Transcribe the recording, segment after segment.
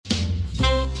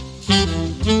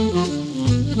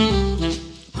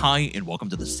Hi, and welcome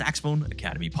to the Saxophone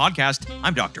Academy podcast.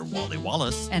 I'm Dr. Wally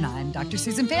Wallace. And I'm Dr.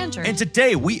 Susan Fancher. And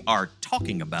today we are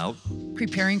talking about...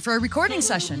 preparing for a recording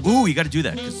session. Ooh, you got to do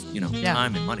that because,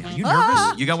 time and money. Are you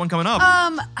nervous? You got one coming up.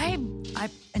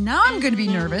 And now I'm going to be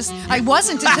nervous. I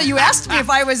wasn't until you asked me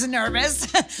if I was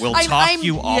nervous. We'll talk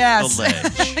you off the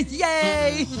ledge.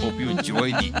 Yay. Hope you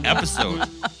enjoyed the episode.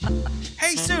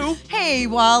 Hey, Sue. Hey,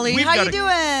 Wally. How you doing?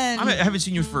 I haven't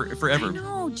seen you forever. I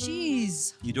know,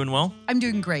 geez. You doing well? I'm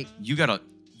doing great.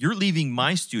 You're leaving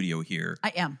my studio here.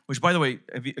 I am. Which, by the way,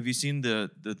 have you seen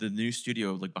the new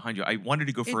studio like behind you? I wanted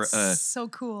to go for so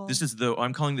cool.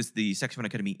 I'm calling this the Saxophone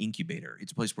Academy Incubator.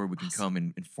 It's a place where we can come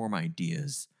and form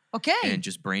ideas. Okay. And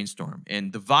just brainstorm.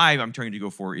 And the vibe I'm trying to go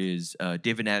for is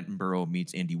David Attenborough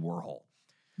meets Andy Warhol.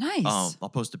 Nice. I'll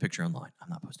post a picture online. I'm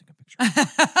not posting a picture.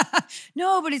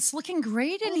 No, but it's looking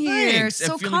great in here. Thanks.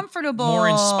 So comfortable. More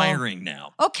inspiring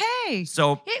now. Okay.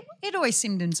 So it always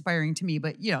seemed inspiring to me,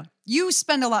 but you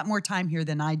spend a lot more time here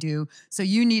than I do, so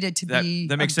you need it to be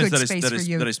that makes a sense good that space for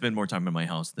you. that I spend more time in my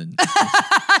house than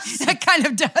that kind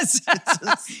of does.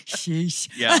 Sheesh.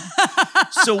 Yeah.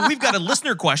 So we've got a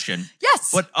listener question.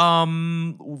 Yes. But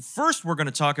first we're going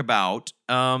to talk about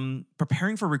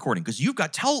preparing for recording because you've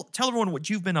got tell everyone what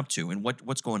you've been up to and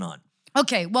what's going on.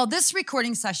 Okay, well, this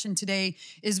recording session today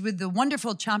is with the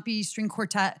wonderful Ciampi String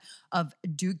Quartet of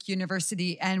Duke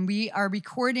University, and we are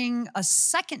recording a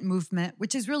second movement,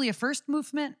 which is really a first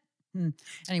movement.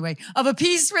 Anyway, of a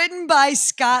piece written by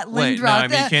Scott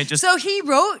Lindroth. You can't just... So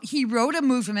he wrote a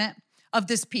movement of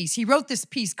this piece. He wrote this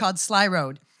piece called Sly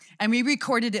Road, and we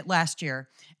recorded it last year.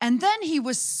 And then he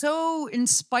was so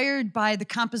inspired by the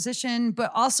composition,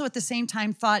 but also at the same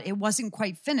time thought it wasn't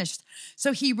quite finished.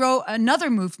 So he wrote another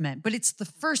movement, but it's the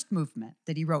first movement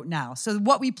that he wrote now. So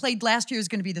what we played last year is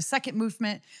going to be the second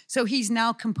movement. So he's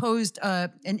now composed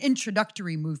an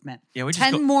introductory movement. Yeah,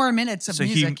 10 more minutes of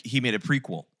music. So he made a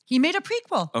prequel. He made a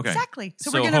prequel. Okay. Exactly.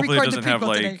 So we're going to record the prequel today.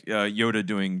 Hopefully it doesn't have like Yoda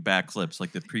doing backflips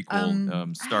like the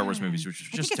prequel Star Wars movies, which is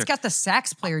just... I think it's got the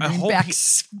sax player doing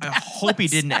backflips. I hope he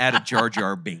didn't add a Jar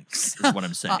Jar Binks, is what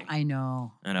I'm saying. I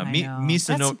know.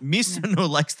 Misono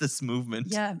likes this movement.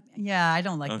 Yeah, I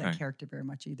don't like that character very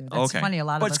much either. That's funny, a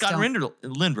lot of us Scott don't.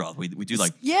 Lindroth, we do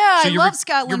like... Yeah, I love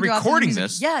Scott Lindroth. You're recording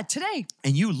this. Yeah, today.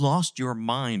 And you lost your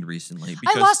mind recently.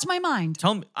 I lost my mind.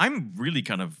 Tell me, I'm really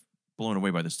kind of blown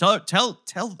away by this. Tell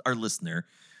our listener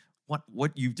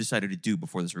what you've decided to do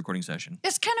before this recording session.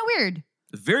 It's kind of weird.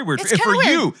 It's very weird. It's kind of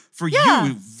weird. For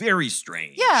you, very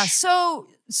strange. Yeah. So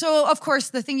of course,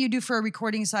 the thing you do for a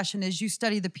recording session is you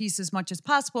study the piece as much as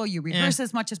possible. You rehearse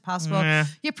as much as possible.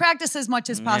 You practice as much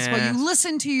as possible. You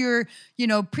listen to your,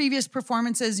 previous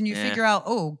performances and you figure out,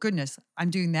 oh goodness,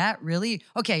 I'm doing that. Really?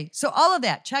 Okay. So all of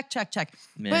that, check.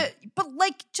 But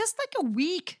just like a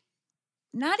week.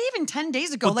 Not even 10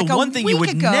 days ago, but like the a one thing week you would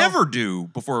ago. never do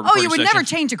before a recording you would session. Never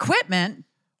change equipment.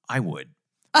 I would.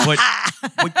 But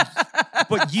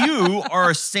you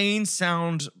are a sane,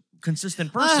 sound,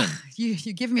 consistent person. You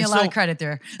give me a lot of credit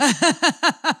there.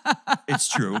 It's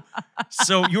true.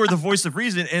 So you're the voice of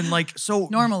reason. And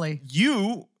normally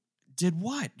you did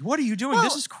what? What are you doing?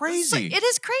 This is crazy. So it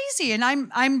is crazy. And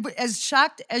I'm as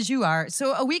shocked as you are.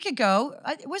 So a week ago,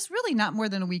 it was really not more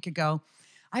than a week ago,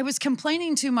 I was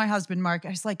complaining to my husband, Mark.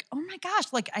 I was like, oh my gosh,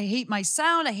 I hate my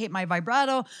sound. I hate my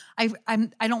vibrato. I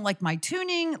don't like my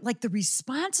tuning. The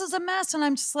response is a mess. And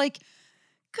I'm just like,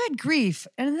 good grief.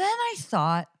 And then I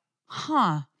thought,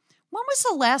 when was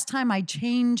the last time I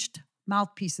changed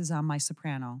mouthpieces on my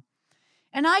soprano?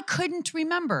 And I couldn't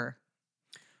remember.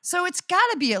 So it's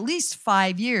got to be at least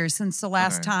 5 years since the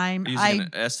last time Using an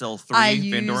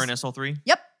SL3, Van Doren SL3?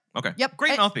 Yep. Okay. Yep.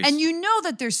 Great mouthpiece. And you know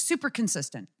that they're super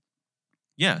consistent.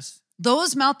 Yes.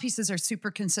 Those mouthpieces are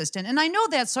super consistent. And I know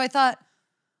that, so I thought,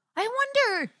 I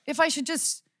wonder if I should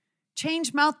just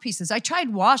change mouthpieces. I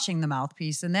tried washing the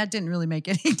mouthpiece, and that didn't really make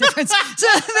any difference. So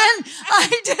then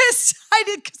I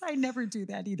decided, because I never do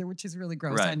that either, which is really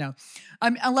gross, I know.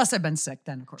 Unless I've been sick,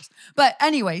 then, of course. But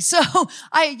anyway, so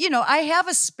I have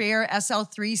a spare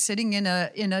SL3 sitting in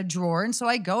a drawer, and so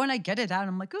I go and I get it out, and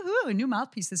I'm like, ooh, a new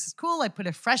mouthpiece. This is cool. I put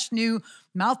a fresh new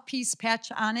mouthpiece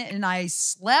patch on it, and I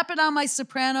slap it on my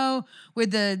soprano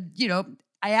with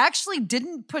I actually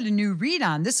didn't put a new reed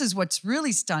on. This is what's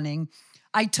really stunning.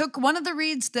 I took one of the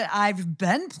reeds that I've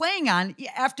been playing on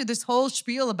after this whole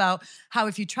spiel about how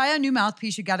if you try a new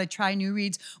mouthpiece, you got to try new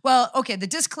reeds. Well, okay, the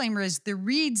disclaimer is the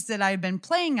reeds that I've been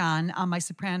playing on my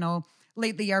soprano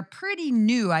lately are pretty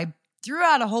new. I threw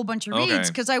out a whole bunch of reeds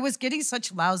because I was getting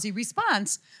such lousy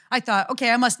response. I thought,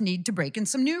 okay, I must need to break in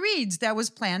some new reeds. That was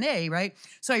plan A, right?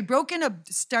 So I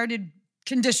started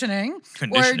conditioning.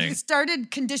 Conditioning. Or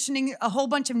started conditioning a whole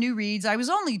bunch of new reeds. I was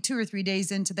only 2 or 3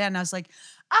 days into that, and I was like,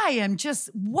 I am just,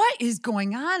 what is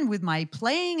going on with my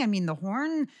playing? I mean, the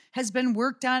horn has been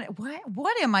worked on.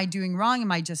 What am I doing wrong?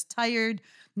 Am I just tired?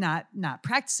 Not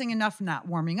practicing enough, not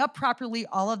warming up properly?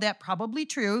 All of that probably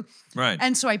true. Right.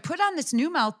 And so I put on this new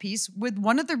mouthpiece with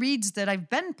one of the reeds that I've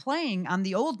been playing on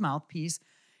the old mouthpiece,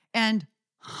 and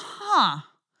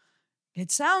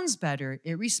it sounds better.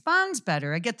 It responds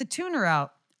better. I get the tuner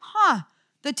out.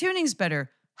 The tuning's better.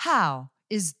 How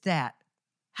is that?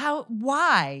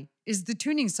 Why is the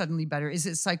tuning suddenly better? Is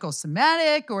it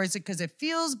psychosomatic, or is it because it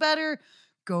feels better?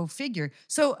 Go figure.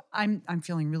 So I'm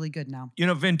feeling really good now. You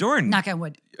know, Van Doren. Knock on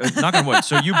wood. Knock on wood.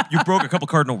 So you broke a couple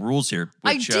cardinal rules here.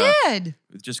 Which, I did.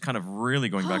 Just kind of really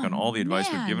going back on all the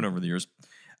advice we've given over the years.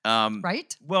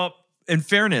 Right? Well, in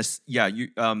fairness, yeah,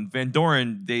 Van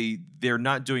Doren, they're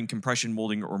not doing compression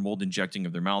molding or mold injecting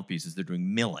of their mouthpieces. They're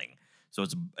doing milling. So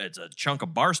it's a chunk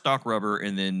of bar stock rubber,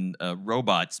 and then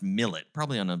robots mill it,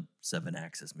 probably on a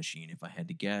 7-axis machine, if I had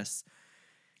to guess.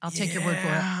 I'll take your word for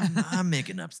it. I'm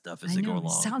making up stuff as I go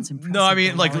along. Sounds impressive. No, I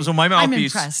mean, like, Wally. so my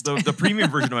mouthpiece, I'm impressed. the premium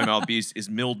version of my mouthpiece is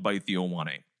milled by Theo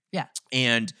Wane. Yeah.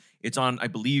 And it's on, I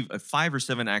believe, a 5 or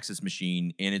 7-axis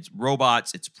machine, and it's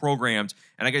robots, it's programmed.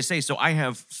 And I gotta say, so I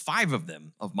have 5 of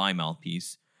them of my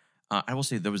mouthpiece. I will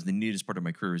say that was the neatest part of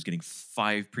my career, is getting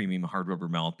 5 premium hard rubber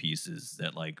mouthpieces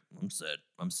that, like,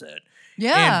 I'm set.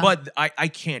 Yeah. But I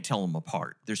can't tell them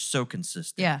apart. They're so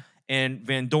consistent. Yeah. And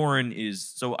Van Doren is,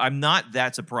 so I'm not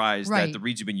that surprised that the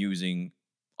reeds you've been using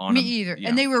on Me them, either. yeah.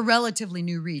 And they were relatively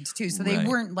new reeds too. So they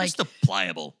weren't like, they're still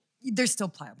pliable. They're still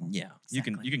pliable. Yeah.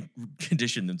 Exactly. You can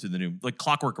condition them to the new, like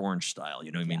Clockwork Orange style,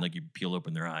 you know what I mean? Like you peel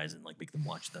open their eyes and like make them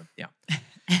watch them. Yeah.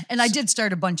 And I did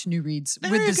start a bunch of new reeds There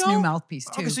with you this go. new mouthpiece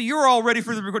too. Okay, so you're all ready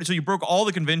for the recording. So you broke all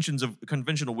the conventions of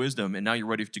conventional wisdom, and now you're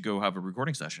ready to go have a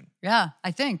recording session. Yeah,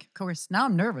 I think. Of course, now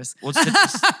I'm nervous. Well,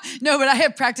 it's No, but I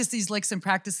have practiced these licks, and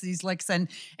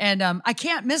I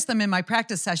can't miss them in my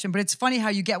practice session. But it's funny how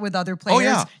you get with other players.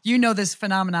 yeah. You know this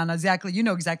phenomenon exactly. You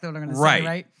know exactly what I'm going to Right. say,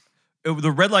 right?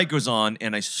 the red light goes on,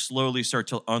 and I slowly start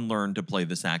to unlearn to play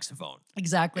the saxophone.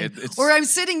 Exactly. It's- Or I'm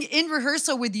sitting in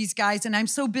rehearsal with these guys, and I'm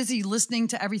so busy listening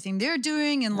to everything they're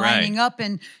doing and lining up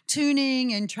and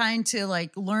tuning and trying to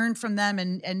like learn from them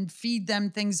and feed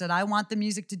them things that I want the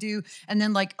music to do. And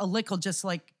then like a lick will just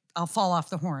like, I'll fall off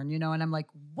the horn, you know, and I'm like,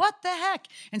 what the heck?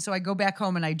 And so I go back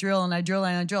home and I drill and I drill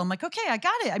and I drill. I'm like, okay, I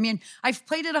got it. I mean, I've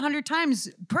played it 100 times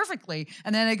perfectly.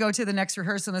 And then I go to the next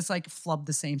rehearsal and it's like, flub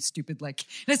the same stupid lick.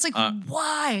 And it's like,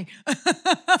 why?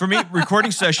 For me,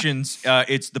 recording sessions,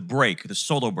 it's the break, the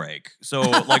solo break. So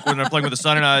like when I'm playing with the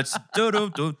son and I, it's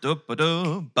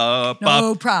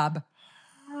No prob.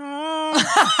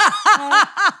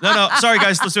 No, sorry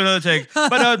guys, let's do another take.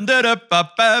 And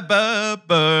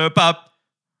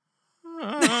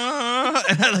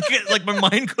like my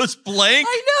mind goes blank.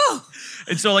 I know.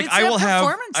 And so like It's I that will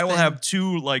performance thing. have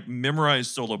 2 like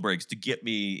memorized solo breaks to get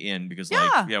me in, because when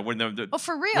the Oh,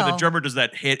 for real. when the drummer does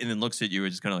that hit and then looks at you,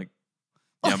 it's kind of like,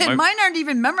 Well, and mine aren't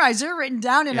even memorized. They're written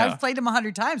down, and Yeah. I've played them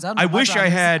 100 times. I don't know I my wish I problem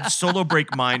is. had solo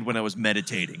break mind when I was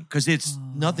meditating, because it's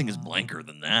nothing is blanker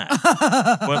than that.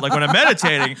 But like when I'm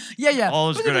meditating, Yeah. all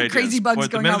those Look good at the ideas. crazy bugs But the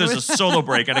going minute on there's with- a solo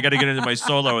break and I got to get into my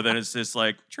solo, then it's just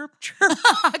like chirp chirp.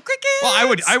 Crickets. Well,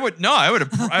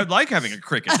 I'd like having a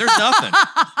cricket. There's nothing.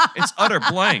 It's utter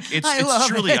blank. It's love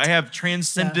truly, it. I have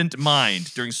transcendent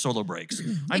mind during solo breaks. I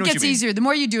know It what you gets mean. easier. The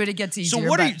more you do it, it gets easier. So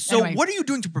what are you? but So anyway. what are you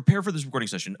doing to prepare for this recording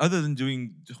session, other than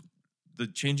doing the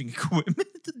changing equipment?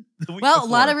 the week Well, a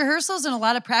lot of before? rehearsals and a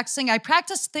lot of practicing. I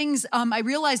practice things. I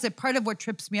realize that part of what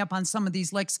trips me up on some of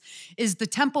these licks is the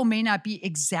tempo may not be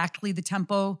exactly the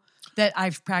tempo that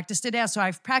I've practiced it as. So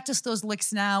I've practiced those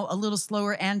licks now a little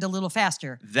slower and a little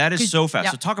faster. That is so fast.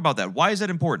 yeah. So talk about that. Why is that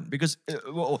important? Because,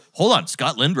 hold on,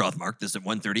 Scott Lindroth marked this at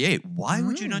 138. Why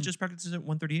would you not just practice this at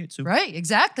 138? So Right,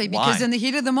 exactly. Because Why? in the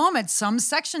heat of the moment, some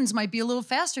sections might be a little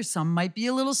faster, some might be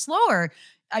a little slower.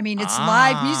 I mean, it's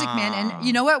live music, man. And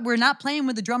you know what? We're not playing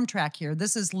with a drum track here.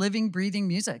 This is living, breathing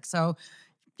music. So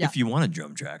yeah. If you want a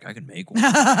drum track, I can make one.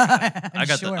 I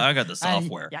got Sure. the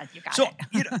software. Yeah, you got So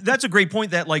it. that's a great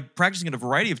point, that like practicing in a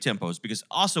variety of tempos, because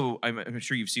also I'm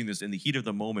sure you've seen this in the heat of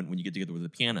the moment when you get together with a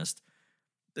pianist.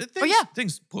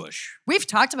 Things push. We've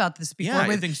talked about this before Yeah,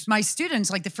 with things- my students.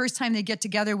 Like the first time they get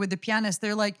together with the pianist,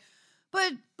 they're like,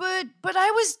 but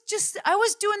I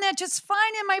was doing that just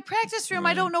fine in my practice room. I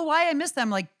Right. don't know why I missed them.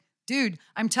 Like, dude,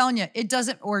 I'm telling you, it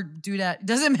doesn't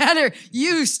matter.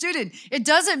 You student, it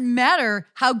doesn't matter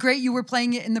how great you were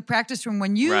playing it in the practice room.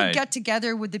 When you Right. get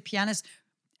together with the pianist,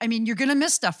 I mean, you're going to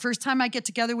miss stuff. First time I get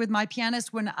together with my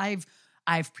pianist, when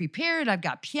I've prepared. I've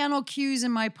got piano cues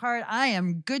in my part. I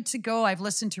am good to go. I've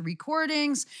listened to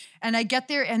recordings and I get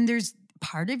there and there's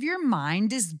part of your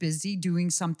mind is busy doing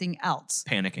something else.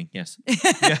 Panicking, yes.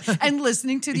 And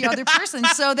listening to the other person.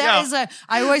 So that is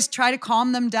I always try to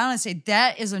calm them down and say,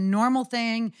 that is a normal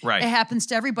thing. Right. It happens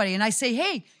to everybody. And I say,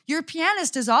 hey, your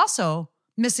pianist is also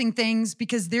missing things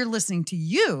because they're listening to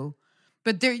you.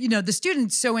 But they're, the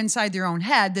student's so inside their own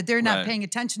head that they're not paying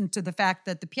attention to the fact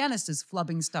that the pianist is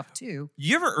flubbing stuff too.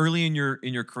 You ever early in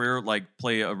your career, like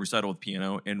play a recital with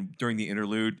piano and during the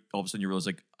interlude, all of a sudden you realize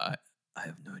like, I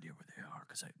have no idea where they are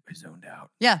because I zoned out.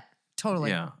 Yeah,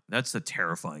 totally. Yeah, that's a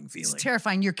terrifying feeling. It's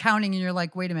terrifying. You're counting and you're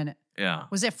like, wait a minute. Yeah.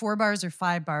 Was it 4 bars or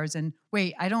 5 bars? And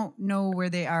wait, I don't know where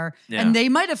they are. Yeah. And they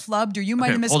might have flubbed or you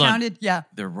might have miscounted. Yeah.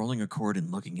 They're rolling a chord and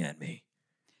looking at me.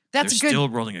 They're still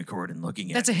rolling a chord and looking at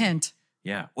me. That's a hint.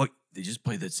 Yeah. What? They just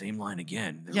played that same line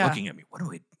again. They're looking at me. What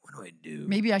do I do?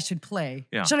 Maybe I should play.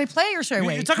 Yeah. Should I play or should I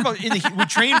wait? You talk about we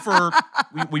train for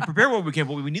we prepare what we can,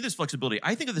 but we need this flexibility.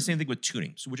 I think of the same thing with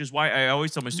tuning, which is why I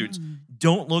always tell my students,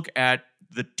 don't look at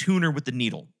the tuner with the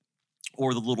needle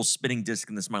or the little spinning disc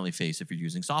and the smiley face if you're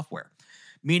using software.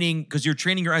 Meaning, because you're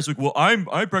training your eyes like, well,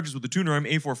 I practice with the tuner, I'm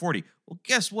A440. Well,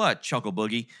 guess what, Chuckle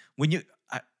Boogie? When you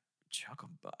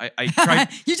I tried.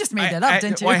 You just made that up,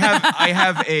 didn't you? Well, I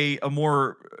have a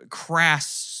more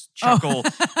crass chuckle,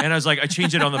 and I was like, I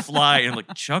changed it on the fly, and I'm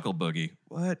like, Chuckle Boogie,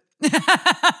 what?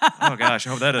 Oh gosh,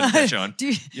 I hope that doesn't catch on.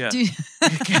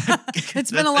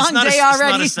 It's been a long day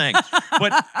already. It's not a saying,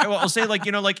 but I'll say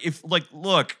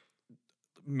look,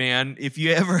 man, if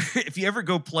you ever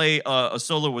go play a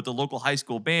solo with the local high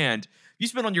school band, you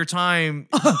spend all your time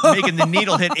making the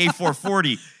needle hit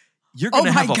A440, you're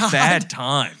gonna have a bad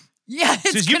time. Yeah,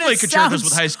 it's you play concertos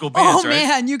with high school bands, right? Oh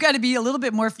man, you got to be a little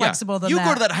bit more flexible than that. You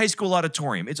go to that high school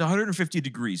auditorium. It's 150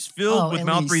 degrees, filled with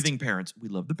mouth-breathing parents. We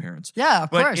love the parents. Yeah,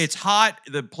 of course. But it's hot.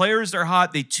 The players are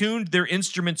hot. They tuned their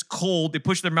instruments cold. They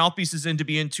push their mouthpieces in to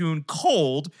be in tune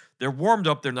cold. They're warmed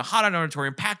up. They're in the hot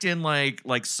auditorium, packed in like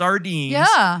sardines.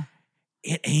 Yeah.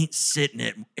 It ain't sitting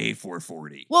at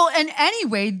A440. Well, and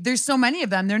anyway, there's so many of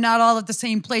them. They're not all at the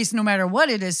same place, no matter what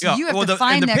it is. So you have to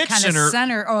find that kind of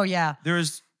center. Oh yeah.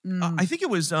 There's. I think it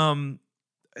was. I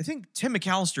think Tim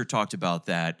McAllister talked about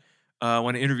that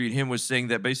when I interviewed him. Was saying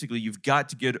that basically you've got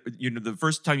to get the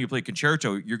first time you play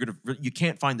concerto, you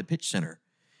can't find the pitch center.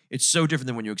 It's so different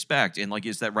than what you expect, and like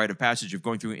it's that rite of passage of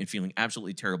going through it and feeling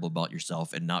absolutely terrible about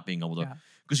yourself and not being able to.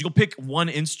 Because you'll pick one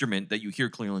instrument that you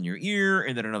hear clearly in your ear,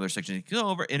 and then another section you go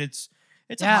over, and it's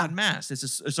a hot mess.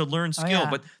 It's a learned skill,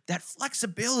 but that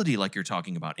flexibility, like you're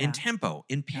talking about, in tempo,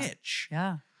 in pitch.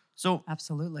 Yeah. So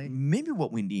absolutely. Maybe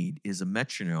what we need is a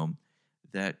metronome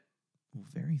that will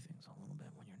vary things a little bit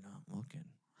when you're not looking.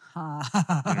 You know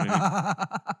what I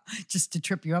mean? Just to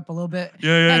trip you up a little bit.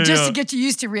 Just to get you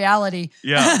used to reality.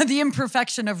 Yeah. The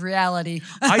imperfection of reality.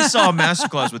 I saw a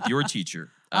masterclass with your teacher.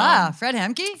 Fred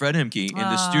Hemke? Fred Hemke. And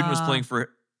the student was playing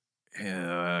for,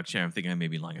 actually, I'm thinking I may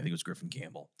be lying. I think it was Griffin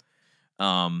Campbell.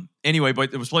 Anyway,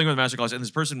 but it was playing with the masterclass, and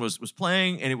this person was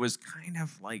playing, and it was kind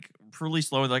of like really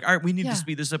slow. And like, all right, we need to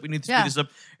speed this up. We need to speed this up.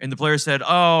 And the player said,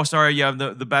 "Oh, sorry,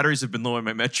 the batteries have been low in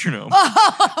my metronome."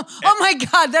 Oh my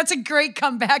God, that's a great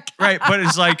comeback. Right, but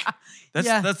it's like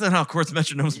that's not how quartz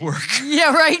metronomes work.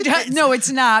 Yeah, right. No,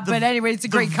 it's not. But anyway, it's a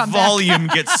great comeback. Volume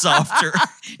gets softer.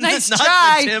 Nice not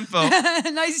try. The tempo.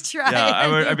 Nice try.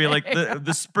 Yeah, I'd be like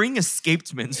the spring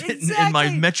escaped me in my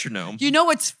metronome. You know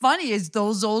what's funny is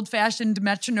those old-fashioned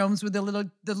metronomes with the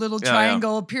little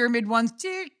triangle pyramid ones.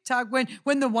 Tick tock.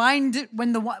 When the wind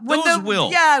when the whatever you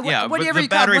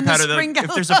call it, when the spring goes.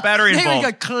 If there's a battery involved,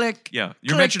 we go click. Yeah,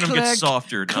 your click, metronome click, gets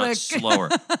softer, click. not slower.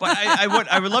 But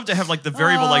I would love to have like the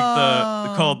variable,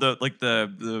 like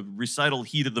the recital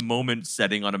heat of the moment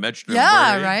setting on a metronome.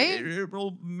 Yeah, right. It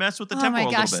will mess with the tempo a Oh my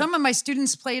little gosh! bit. Some of my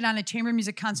students played on a chamber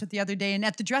music concert the other day, and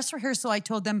at the dress rehearsal, I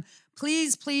told them,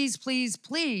 please, please, please,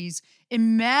 please,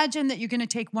 imagine that you're going to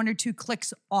take 1 or 2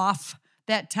 clicks off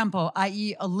that tempo,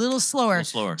 i.e., a little slower.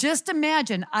 Just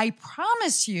imagine. I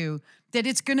promise you that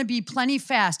it's going to be plenty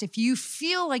fast if you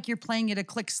feel like you're playing it a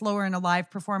click slower in a live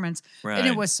performance. Right. And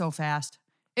it was so fast.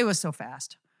 It was so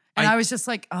fast. And I was just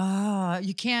like,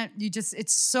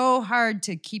 it's so hard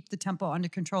to keep the tempo under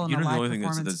control in a live performance. The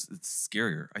only thing that's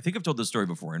scarier. I think I've told this story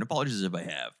before, and apologies if I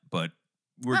have, but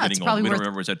we're No, getting old. We don't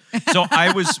remember what I said. So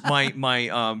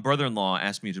my brother-in-law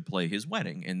asked me to play his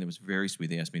wedding, and it was very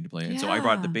sweet. They asked me to play it. And so I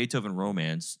brought the Beethoven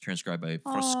Romance, transcribed by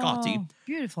Frascati.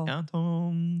 Beautiful.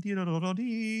 And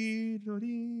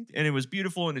it was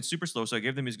beautiful, and it's super slow, so I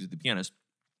gave the music to the pianist,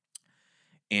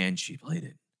 and she played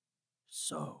it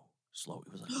so slow.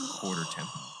 It was like a quarter tempo.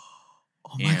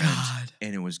 Oh my God.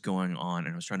 And it was going on,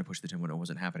 and I was trying to push the tempo, and it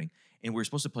wasn't happening. And we were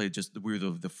supposed to play we were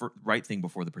the right thing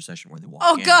before the procession where they walk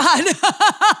Oh in. God.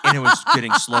 And it was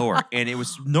getting slower. And it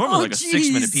was normally like a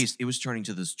 6-minute geez. piece. It was turning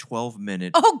to this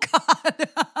 12-minute, Oh God.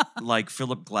 like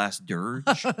Philip Glass dirge.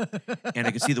 And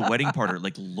I could see the wedding parter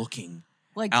like looking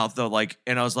Like out the like,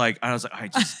 and I was like, I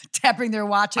just, tapping their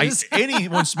watches.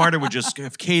 anyone smarter would just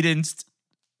have cadenced,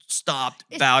 stopped,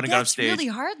 bowed, and got off stage. It's really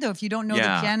hard though if you don't know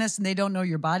Yeah. the pianist and they don't know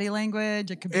your body language.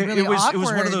 It could be really It was one of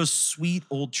awkward. those sweet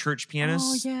old church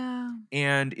pianists. Oh yeah.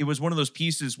 And it was one of those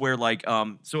pieces where like,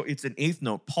 so it's an 8th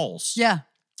note pulse. Yeah.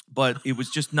 But it was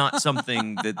just not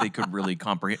something that they could really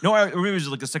comprehend. No, it was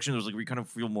like a section that was like we kind of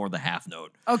feel more the half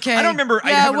note. Okay. I don't remember. I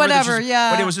Yeah, haven't read whatever. this,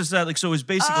 Yeah. But it was just like so. It was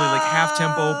basically like half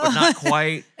tempo, but not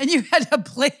quite. And you had to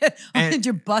play it. And- Did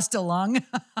you bust a lung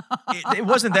It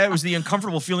wasn't that. It was the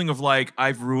uncomfortable feeling of like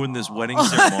I've ruined this wedding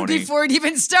ceremony before it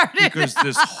even started? because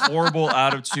this horrible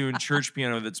out of tune church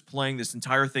piano that's playing this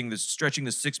entire thing that's stretching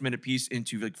the 6-minute piece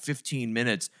into like 15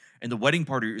 minutes, and the wedding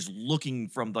party is looking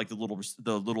from like the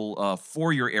little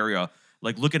foyer area.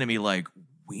 Like looking at me like,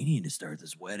 we need to start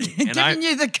this wedding. And Giving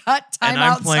you the cut time and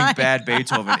I'm outside. playing bad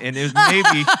Beethoven. And it was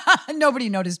maybe, Nobody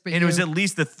noticed but and you. it was at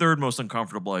least the 3rd most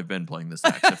uncomfortable I've been playing the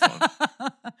saxophone.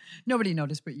 Nobody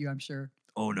noticed but you, I'm sure.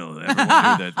 Oh no, everyone knew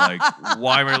that. Like,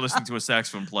 why am I listening to a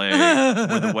saxophone play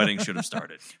where the wedding should have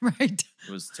started? Right.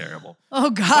 It was terrible. Oh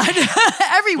God.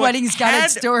 Every wedding's got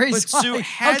its stories. But Sue,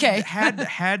 had, okay.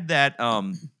 had that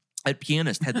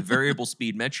pianist had the variable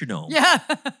speed metronome, Yeah.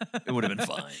 it would have been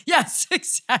fine. Yes,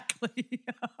 exactly.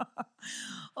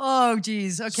 Oh,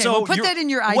 geez. Okay, So well, put you're- that in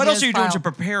your ideas What else are you doing file. to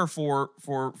prepare for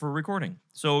recording?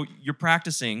 So you're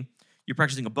practicing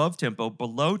above tempo,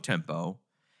 below tempo.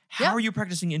 How Yeah. are you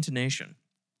practicing intonation?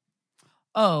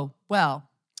 Oh, well,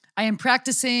 I am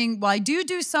practicing. Well, I do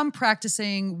some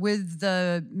practicing with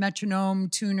the metronome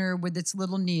tuner with its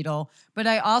little needle, but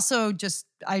I also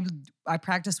I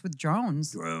practice with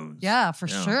drones. Drones. Yeah, for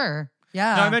Yeah. sure.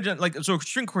 Yeah. Now, I imagine so a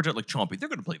string quartet like Chompy, they're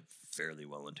going to play fairly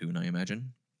well in tune, I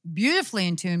imagine. Beautifully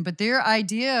in tune, but their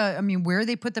idea, I mean, where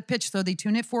they put the pitch, so they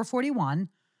tune at 441.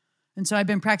 And so I've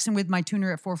been practicing with my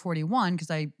tuner at 441 because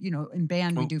in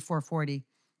band we Oh. do 440.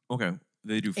 Okay,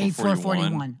 they do A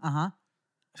 441. 441.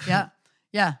 Yeah.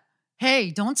 Yeah.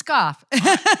 Hey, don't scoff.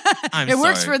 I'm It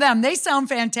works sorry. for them. They sound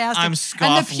fantastic. I'm And the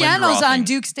scoffing pianos on dropping.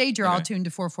 Duke stage are all Okay. tuned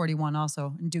to 441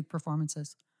 also in Duke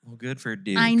performances. Well, good for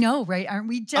Duke. I know, right? Aren't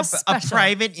we just a special?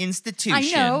 private institution. I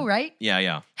know, right?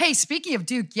 Yeah. Hey, speaking of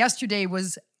Duke, yesterday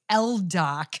was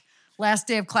LDOC, last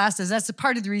day of classes. That's a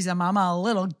part of the reason I'm a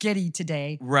little giddy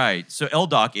today. Right. So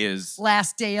LDOC is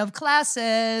Last day of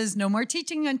classes. No more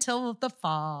teaching until the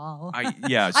fall. I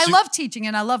I love teaching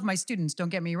and I love my students. Don't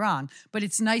get me wrong, but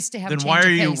it's nice to have. Then a change why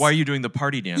are of pace. you doing the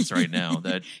party dance right now?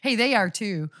 That Hey, they are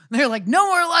too. They're like, no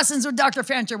more lessons with Dr.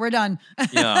 Fancher. We're done.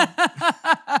 yeah.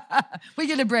 We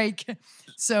get a break.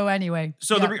 So anyway.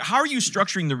 So yeah. how are you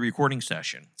structuring the recording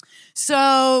session?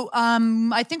 So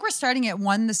I think we're starting at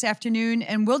 1 this afternoon,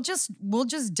 and we'll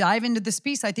just dive into this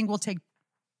piece. I think we'll take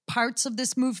parts of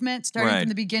this movement starting Right. from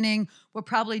the beginning. We'll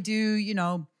probably do,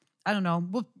 I don't know.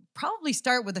 We'll probably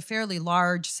start with a fairly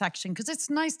large section because it's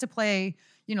nice to play,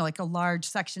 like a large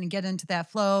section and get into that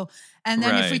flow. And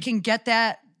then if we Right. can get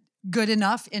that good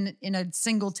enough in a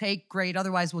single take, great.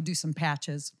 Otherwise, we'll do some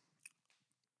patches.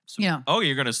 So, Oh,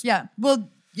 you're gonna. Yeah.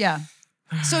 Well, yeah.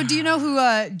 So do you know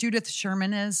who Judith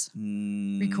Sherman is?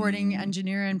 Recording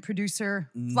engineer and producer,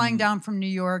 flying down from New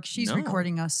York. She's No.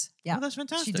 recording us. Yeah. Oh, that's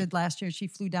fantastic. She did last year. She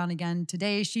flew down again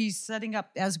today. She's setting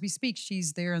up as we speak.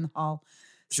 She's there in the hall.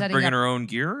 She's setting bringing up her own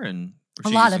gear and a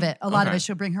lot of it. A lot of it.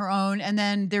 She'll bring her own. And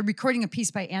then they're recording a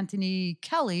piece by Anthony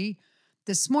Kelly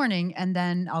this morning. And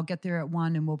then I'll get there at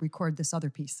 1 and we'll record this other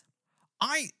piece.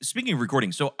 Speaking of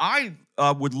recording, so I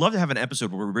would love to have an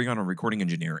episode where we bring on a recording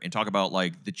engineer and talk about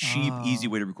like the cheap, easy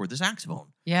way to record the saxophone.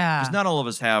 Yeah. Because not all of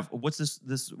us have. What's this?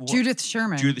 Judith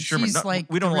Sherman. Judith Sherman. She's Not- like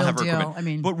we don't the all real have her deal. equipment. I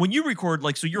mean, But when you record,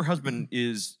 like, so your husband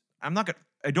is.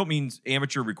 I don't mean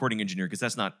amateur recording engineer because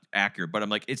that's not accurate. But I'm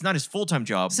like, it's not his full time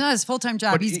job. it's not his full-time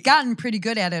job. But He's it- gotten pretty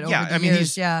good at it over the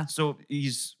years. Yeah. So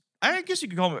he's. I guess you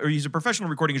could call him, or he's a professional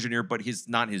recording engineer, but he's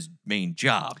not his main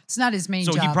job. It's not his main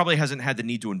So job. he probably hasn't had the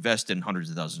need to invest in hundreds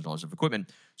of thousands of dollars of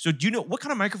equipment. So do you know what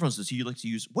kind of microphones does he like to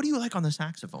use? What do you like on the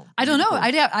saxophone? I don't know.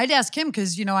 Record? I'd ask him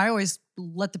because I always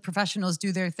let the professionals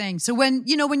do their thing. So when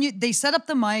they set up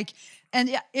the mic, and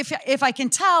if I can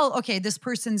tell, okay, this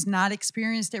person's not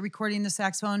experienced at recording the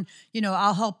saxophone,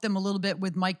 I'll help them a little bit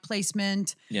with mic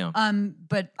placement. Yeah.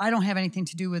 But I don't have anything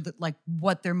to do with like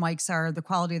what their mics are, the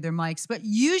quality of their mics. But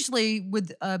usually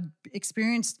with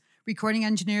experienced recording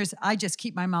engineers, I just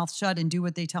keep my mouth shut and do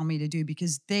what they tell me to do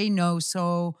because they know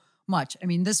so much. I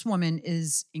mean, this woman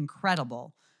is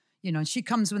incredible. You know, and she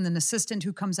comes with an assistant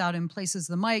who comes out and places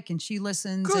the mic, and she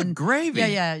listens. Good and gravy.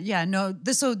 Yeah. No,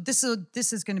 this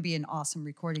is going to be an awesome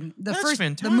recording. That's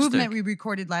fantastic. The movement we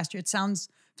recorded last year, it sounds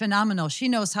phenomenal. She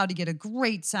knows how to get a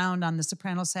great sound on the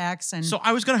soprano sax. And so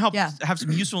I was going to have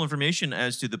some useful information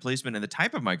as to the placement and the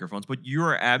type of microphones, but you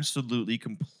are absolutely,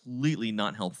 completely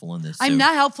not helpful in this. I'm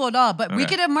not helpful at all, but we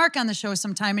Okay. could have Mark on the show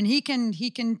sometime, and he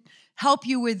can help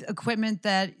you with equipment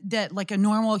that like a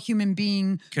normal human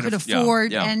being could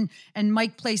afford, yeah. and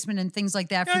mic placement and things like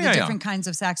that for Yeah. different kinds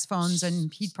of saxophones,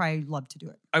 and he'd probably love to do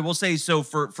it. I will say, so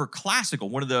for classical,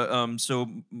 one of the so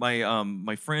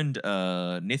my friend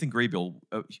Nathan Graybill,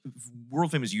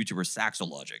 world famous YouTuber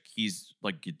Saxologic. He's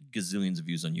like gazillions of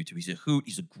views on YouTube. He's a hoot.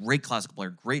 He's a great classical player,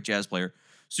 great jazz player,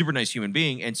 super nice human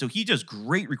being, and so he does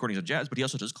great recordings of jazz, but he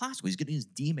also does classical. He's getting his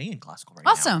DMA in classical right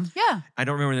now. Awesome, yeah. I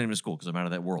don't remember the name of the school because I'm out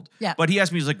of that world. Yeah. But he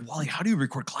asked me, he's like, Wally, how do you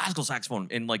record classical saxophone?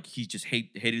 And like, he just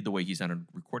hated the way he sounded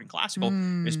recording classical.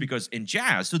 It's because in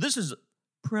jazz, so this is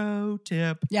pro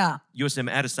tip. Yeah. USM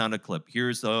add a sound clip.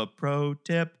 Here's a pro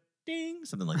tip. Ding,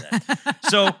 something like that.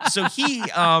 so he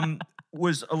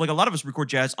was like, a lot of us record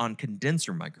jazz on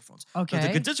condenser microphones. Okay. But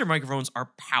the condenser microphones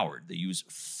are powered. They use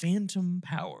phantom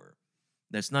power.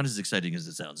 That's not as exciting as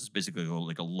it sounds. It's basically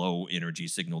like a low energy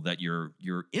signal that your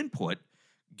input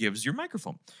gives your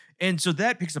microphone. And so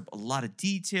that picks up a lot of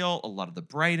detail, a lot of the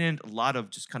bright end, a lot of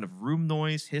just kind of room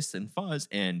noise, hiss and fuzz,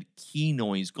 and key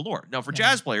noise galore. Now for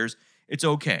jazz players, it's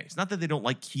okay. It's not that they don't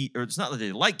like key, or it's not that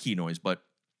they like key noise, but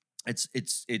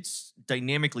it's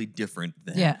dynamically different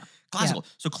than classical.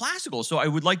 So classical. So I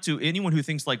would like to, anyone who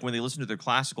thinks like when they listen to their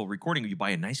classical recording, you buy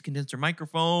a nice condenser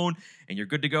microphone and you're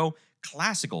good to go.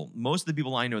 Classical. Most of the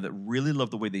people I know that really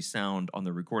love the way they sound on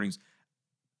their recordings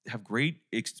have great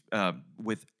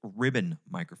with ribbon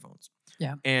microphones.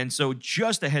 Yeah. And so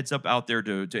just a heads up out there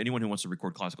to anyone who wants to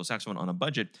record classical saxophone on a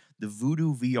budget, the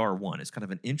Voodoo VR1 is kind of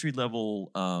an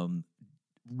entry-level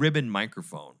ribbon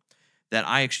microphone that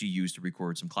I actually use to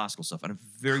record some classical stuff. And I'm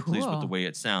very pleased with the way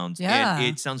it sounds. Yeah. And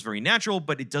it sounds very natural,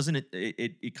 but it doesn't,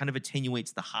 it kind of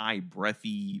attenuates the high,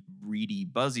 breathy, reedy,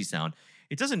 buzzy sound.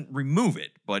 It doesn't remove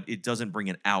it, but it doesn't bring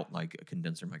it out like a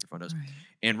condenser microphone does. Right.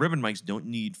 And ribbon mics don't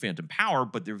need phantom power,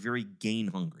 but they're very gain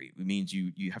hungry. It means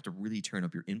you have to really turn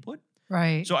up your input.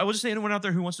 Right. So I will just say, anyone out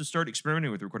there who wants to start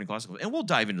experimenting with recording classical, and we'll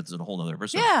dive into this in a whole nother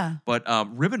episode. Yeah. But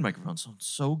ribbon microphones sound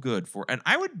so good and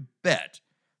I would bet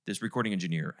this recording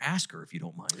engineer, ask her if you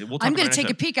don't mind. We'll talk I'm going about to it take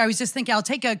next a peek. I was just thinking I'll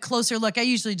take a closer look. I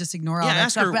usually just ignore all Yeah, that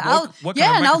ask stuff. her But what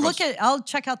kind of microphones. I'll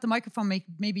check out the microphone,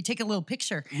 maybe take a little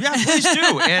picture. Yeah, please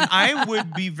do. And I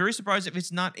would be very surprised if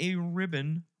it's not a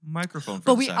ribbon microphone. For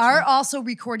But the we saxophone. are also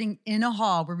recording in a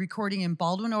hall. We're recording in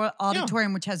Baldwin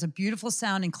Auditorium, which has a beautiful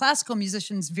sound. And classical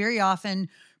musicians very often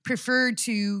prefer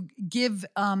to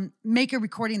make a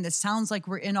recording that sounds like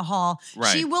we're in a hall.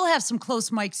 Right. She will have some close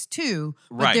mics too,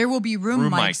 but Right. there will be room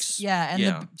mics. Yeah, and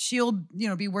Yeah. she'll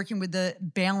be working with the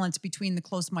balance between the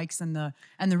close mics and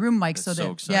the room mics. That's so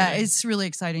yeah, exciting. it's really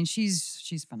exciting.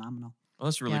 She's phenomenal. Well,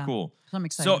 that's really Yeah. cool. So I'm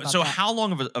excited. So about so that. how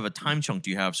long of a time chunk do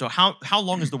you have? So how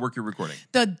long is the work you're recording?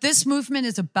 This movement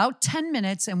is about 10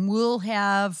 minutes, and we'll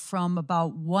have from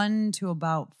about 1 to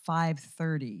about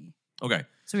 5:30. Okay.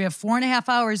 So we have 4.5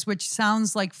 hours, which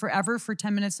sounds like forever for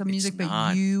 10 minutes of music, but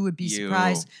not. you would be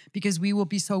surprised because we will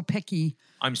be so picky.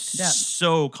 I'm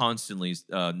so constantly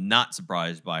not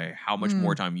surprised by how much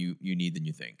more time you need than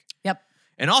you think. Yep.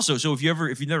 And also, so if you've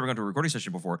never gone to a recording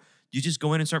session before, do you just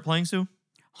go in and start playing, Sue?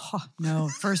 Oh, no,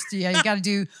 first, you got to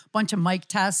do a bunch of mic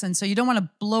tests, and so you don't want to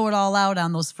blow it all out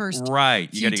on those first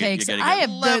Right. few takes. You I gotta have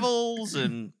get levels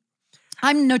and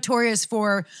I'm notorious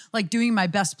for like doing my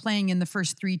best playing in the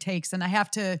first 3 takes, and I have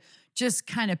to just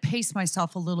kind of pace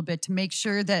myself a little bit to make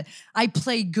sure that I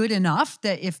play good enough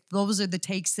that if those are the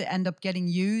takes that end up getting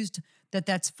used,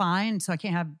 that's fine. So I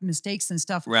can't have mistakes and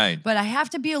stuff. Right. But I have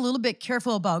to be a little bit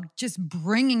careful about just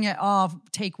bringing it off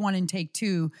take 1 and take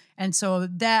 2. And so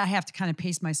that I have to kind of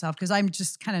pace myself because I'm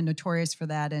just kind of notorious for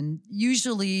that. And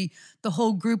usually the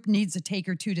whole group needs a take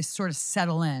or 2 to sort of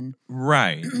settle in.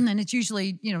 right. And it's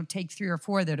usually, take 3 or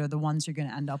 4 that are the ones you're going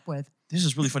to end up with. This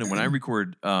is really funny. When I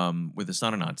record with the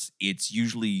Sononauts, it's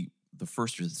usually the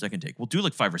first or the second take. We'll do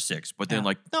like 5 or 6, but then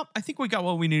no, I think we got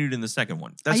what we needed in the second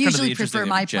one. That's I kind of the usually interesting prefer thing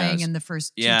my with jazz. playing in the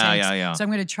first 2 Yeah, takes. yeah. So I'm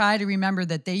going to try to remember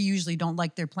that they usually don't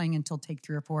like their playing until take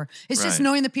 3 or 4. It's just Right.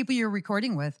 knowing the people you're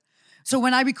recording with. So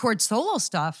when I record solo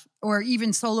stuff or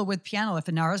even solo with piano, if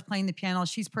Inara's playing the piano,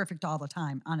 she's perfect all the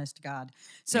time, honest to God.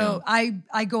 So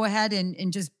I go ahead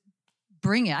and just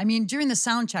bring it. I mean, during the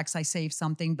sound checks, I save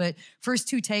something, but first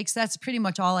 2 takes, that's pretty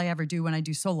much all I ever do when I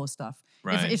do solo stuff.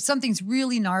 Right. If something's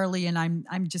really gnarly and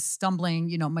I'm just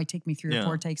stumbling, it might take me 3 or Yeah.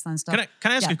 4 takes on stuff.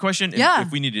 Can I ask Yeah. a question? Yeah.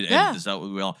 If we need to edit Yeah. this out, we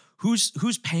will. Who's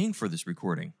paying for this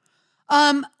recording?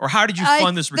 Um, Or how did you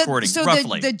fund this recording,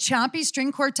 roughly? The Chompy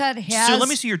String Quartet has. So let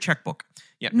me see your checkbook.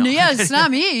 Yeah, No, no. it's not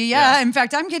me. Yeah. Yeah. In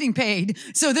fact, I'm getting paid.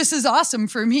 So this is awesome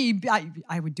for me.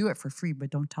 I would do it for free,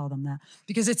 but don't tell them that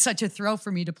because it's such a thrill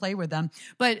for me to play with them.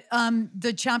 But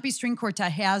the Chompy String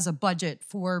Quartet has a budget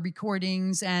for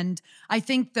recordings. And I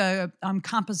think the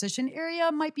composition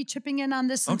area might be chipping in on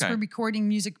this since Okay. we're recording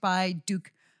music by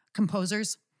Duke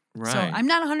composers. Right. So I'm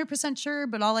not 100% sure,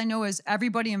 but all I know is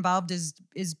everybody involved is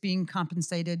being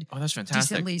compensated Oh, that's fantastic.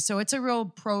 decently. So it's a real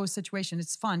pro situation.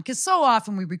 It's fun because so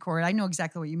often we record. I know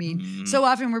exactly what you mean. Mhm. So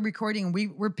often we're recording and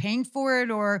we're paying for it,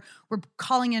 or we're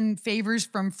calling in favors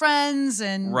from friends,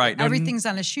 and Right. No, everything's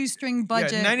on a shoestring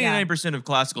budget. Yeah, 99% of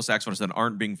classical saxophonists that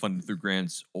aren't being funded through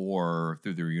grants or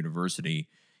through their university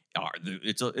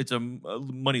it's a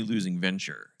money losing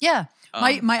venture. Yeah.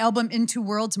 My album Into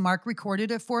Worlds, Mark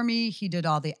recorded it for me. He did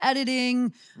all the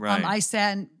editing. Right. I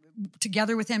sat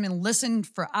together with him and listened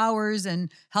for hours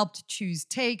and helped choose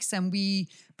takes, and we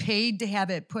paid to have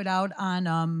it put out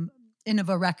on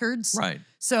Innova Records. Right.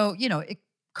 So, it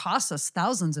cost us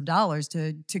thousands of dollars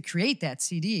to create that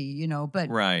CD, but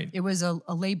Right. it was a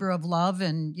labor of love,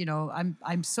 and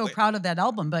I'm so proud of that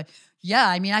album. But yeah,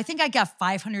 I mean, I think I got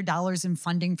 $500 in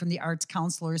funding from the Arts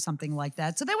Council or something like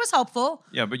that, so that was helpful.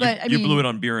 Yeah, but I you mean- blew it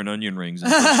on beer and onion rings in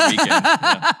the first weekend.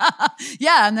 Yeah.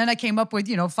 Yeah, and then I came up with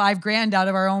 $5,000 out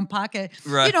of our own pocket.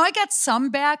 Right. I got some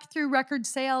back through record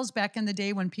sales back in the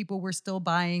day when people were still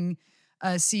buying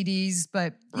CDs,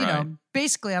 but Right.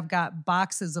 basically I've got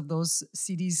boxes of those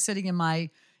CDs sitting in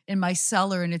my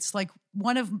cellar, and it's like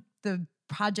one of the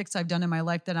projects I've done in my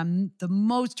life that I'm the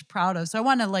most proud of. So I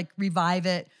want to revive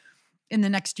it in the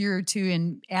next year or two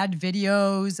and add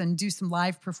videos and do some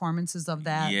live performances of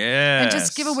that. Yes. And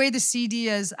just give away the CD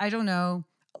as, I don't know,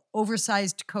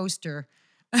 oversized coaster.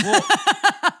 Well,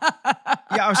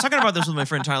 yeah, I was talking about this with my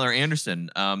friend Tyler Anderson,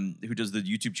 who does the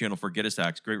YouTube channel for Get a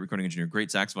Sax, great recording engineer, great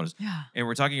saxophonist. Yeah. And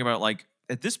we're talking about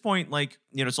at this point, so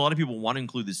a lot of people want to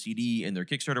include the CD in their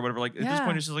Kickstarter or whatever. At this Yeah.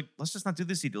 point, it's just let's just not do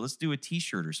the CD. Let's do a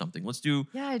T-shirt or something. Let's do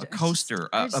Yeah, a coaster,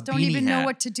 I a just don't beanie even know hat.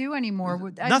 what to do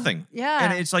anymore. Nothing.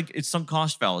 Yeah. And it's sunk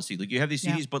cost fallacy. You have these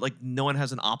Yeah. CDs, but no one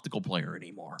has an optical player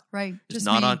anymore. Right. It's Just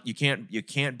not me. on. You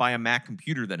can't buy a Mac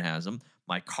computer that has them.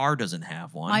 My car doesn't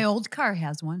have one. My old car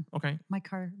has one. Okay. My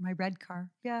red car.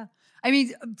 Yeah. I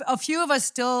mean, a few of us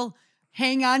still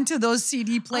hang on to those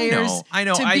CD players I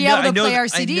know. to I be know, able to I know, play our I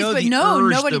CDs, know but the no,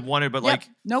 urge nobody to want it, but Yep.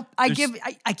 Nope. I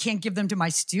there's- can't give them to my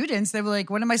students. They were like,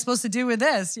 what am I supposed to do with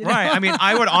this? You know? Right. I mean,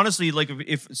 I would honestly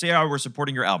if say I were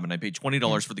supporting your album and I paid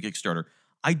 $20 for the Kickstarter,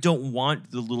 I don't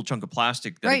want the little chunk of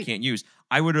plastic that I Right. can't use.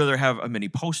 I would rather have a mini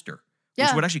poster, which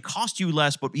Yeah. would actually cost you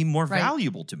less but be more Right.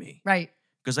 valuable to me. Right.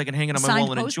 Because I can hang it on my Signed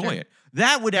wall and poster. enjoy it.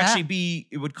 That would Yeah. actually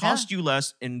it would cost you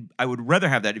less, and I would rather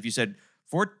have that if you said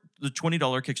for the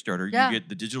 $20 Kickstarter, Yeah. you get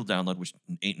the digital download, which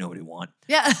ain't nobody want.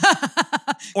 Yeah.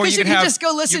 Or Because you can just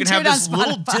go listen you to can it have on this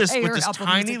little Spotify disc or with this Apple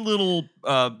tiny Music.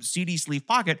 little CD sleeve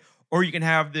pocket, or you can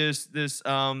have this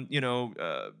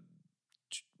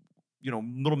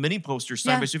little mini poster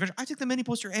side Yeah. by side. I take the mini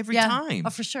poster every Yeah. time. Oh,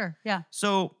 for sure. Yeah.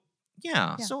 So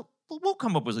yeah, Yeah. so we'll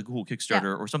come up with a cool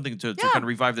Kickstarter or something to Yeah. kind of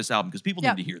revive this album because people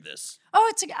Yeah. need to hear this.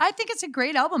 Oh, I think it's a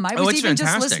great album. I Oh, was it's even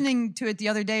just fantastic. listening to it the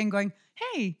other day and going,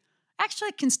 hey, actually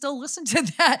I can still listen to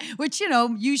that, which,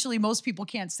 usually most people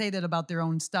can't say that about their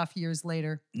own stuff years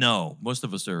later. No, most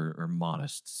of us are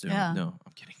modest. So Yeah. no,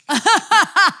 I'm kidding.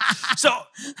 So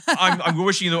I'm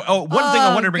wishing you. One thing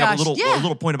I wanted to bring up gosh, a yeah.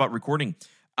 little point about recording,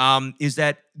 is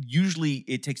that usually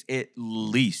it takes at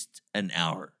least an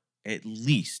hour, at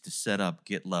least to set up,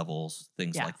 get levels,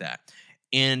 things Yeah. like that.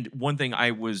 And one thing I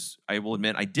will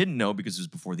admit I didn't know because it was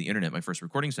before the internet. My first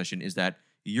recording session is that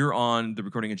you're on the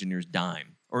recording engineer's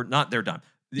dime, or not their dime.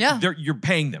 Yeah. You're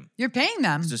paying them You're paying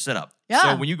them. to set up. Yeah.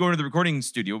 So when you go into the recording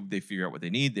studio, they figure out what they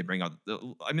need. They bring out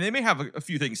they may have a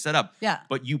few things set up. Yeah.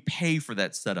 But you pay for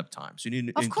that setup time. So you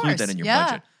need to Of include that course, in your yeah.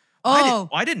 budget. Oh.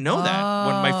 I didn't know that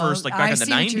when my first, back I in the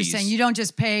see 90s. what you're saying. You don't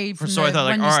just pay from So I thought,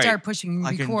 when all you right, start pushing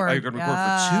I can record. record for 2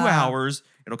 hours.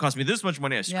 It'll cost me this much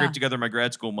money. I scrape Yeah. together my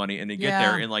grad school money and they get Yeah.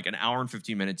 there in an hour and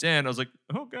 15 minutes in. I was like,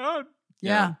 oh God.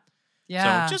 Yeah.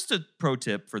 Yeah. So just a pro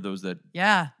tip for those that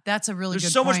Yeah. That's a really there's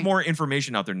good so point. much more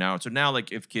information out there now. So now,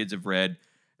 if kids have read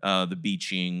The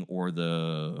Beaching or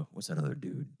what's that other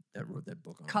dude that wrote that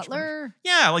book on Cutler?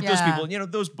 Yeah, those Yeah. people.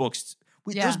 Those books.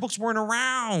 Yeah. Those books weren't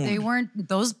around.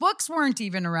 Those books weren't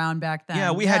even around back then.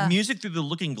 Yeah, we had Music Through the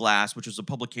Looking Glass, which was a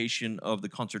publication of the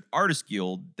Concert Artists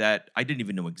Guild that I didn't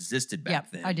even know existed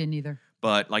back then. I didn't either.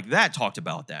 but like that talked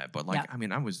about that. But like, Yeah. I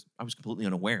mean, I was completely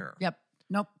unaware. Yep.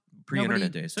 Nope. Pre-internet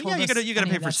Nobody days. So told yeah, you us gotta any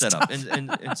pay of for that setup stuff.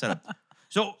 and setup.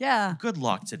 So Yeah. good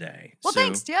luck today. Well, Sue.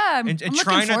 thanks. Yeah. I'm And looking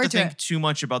try not to forward think it. too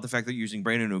much about the fact that you're using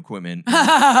brand new equipment and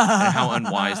how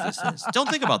unwise this is. Don't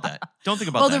think about that. Don't think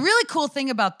about Well, that. the really cool thing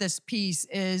about this piece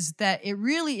is that it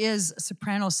really is a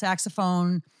soprano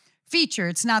saxophone feature.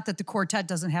 It's not that the quartet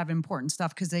doesn't have important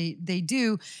stuff, because they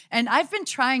do. And I've been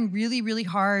trying really, really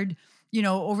hard,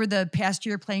 over the past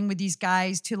year playing with these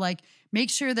guys to like make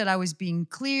sure that I was being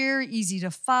clear, easy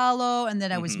to follow, and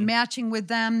that I was matching with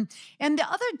them. And the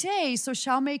other day, so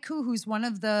Xiao Mei Ku, who's one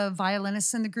of the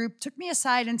violinists in the group, took me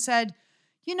aside and said,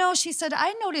 she said,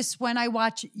 I notice when I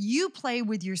watch you play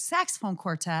with your saxophone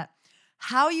quartet,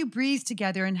 how you breathe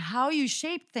together and how you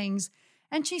shape things.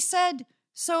 And she said,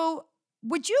 so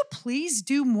would you please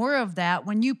do more of that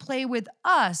when you play with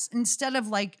us, instead of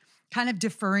like kind of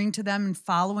deferring to them and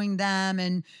following them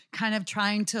and kind of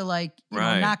trying to like,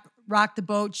 not rock the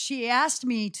boat. She asked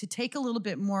me to take a little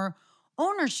bit more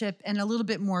ownership and a little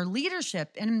bit more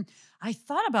leadership. And I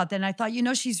thought about that and I thought,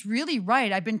 she's really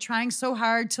right. I've been trying so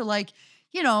hard to like,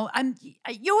 you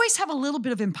always have a little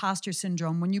bit of imposter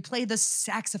syndrome when you play the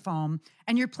saxophone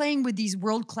and you're playing with these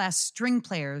world-class string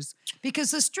players,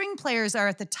 because the string players are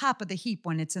at the top of the heap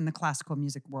when it's in the classical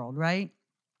music world, right?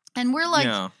 And we're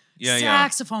like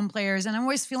saxophone players, and I'm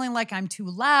always feeling like I'm too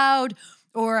loud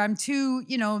or I'm too,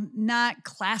 not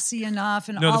classy enough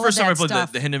and all of that stuff. No, the first time I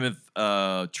played the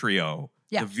Hindemith trio,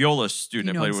 the viola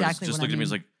student I played with just looked at me and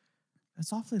was like,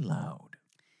 that's awfully loud.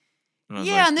 And I was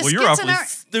like, and this well, you're gets awfully in our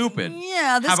stupid.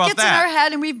 Yeah, this How about gets that? in our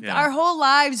head, and we've our whole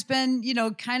lives been,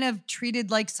 kind of treated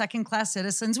like second-class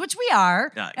citizens, which we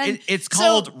are. And it's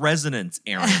called resonance,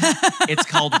 Aaron. It's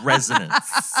called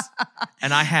resonance,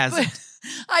 and I hasn't.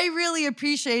 I really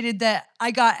appreciated that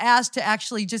I got asked to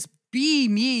actually just be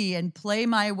me and play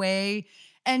my way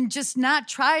and just not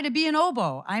try to be an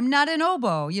oboe. I'm not an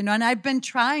oboe, and I've been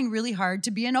trying really hard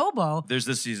to be an oboe. There's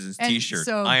this season's And T-shirt.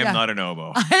 so, I am not an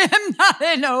oboe. I am not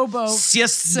an oboe.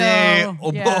 Sieste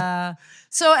oboe. Yeah.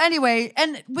 So anyway,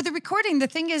 and with the recording, the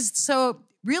thing is, so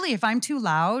really, if I'm too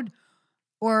loud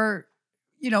or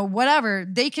whatever,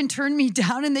 they can turn me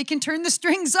down and they can turn the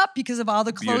strings up because of all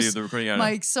the Beauty close of the recording,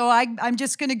 mics. So I'm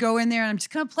just going to go in there and I'm just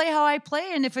going to play how I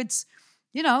play. And if it's,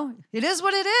 it is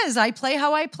what it is. I play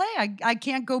how I play. I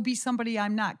can't go be somebody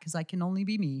I'm not, because I can only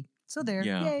be me. So there,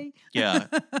 yay. Yeah.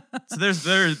 So there's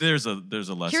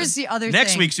a lesson. Here's the other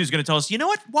Next thing. week, Sue's going to tell us, you know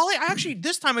what, Wally, I actually,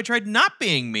 this time I tried not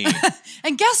being me.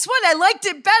 And guess what? I liked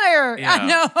it better. Yeah. I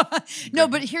know. No,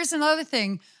 but here's another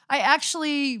thing. I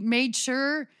actually made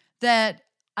sure that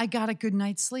I got a good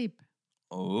night's sleep.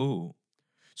 Oh.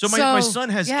 So my son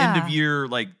has end of year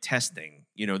like testing.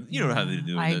 You know how they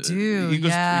do. I do. He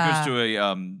goes to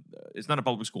a it's not a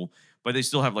public school, but they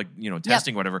still have like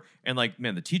testing whatever. And like,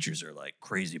 man, the teachers are like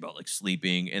crazy about like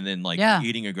sleeping and then like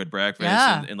eating a good breakfast.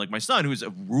 Yeah. And like my son, who's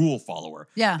a rule follower.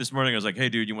 Yeah. This morning I was like, hey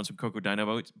dude, you want some Cocoa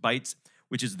Dino bites,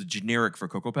 which is the generic for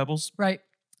Cocoa Pebbles. Right.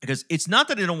 Because it's not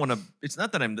that I don't want to. It's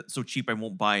not that I'm so cheap I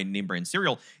won't buy name brand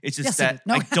cereal. It's just that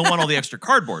No. I don't want all the extra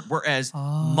cardboard. Whereas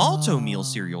Malto meal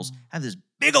cereals have this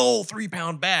big old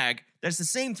 3-pound bag. That's the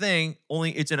same thing, only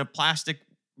it's in a plastic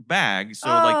bag. So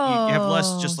like you have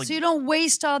less just like. So you don't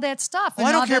waste all that stuff. Well,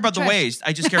 I don't care about the waste.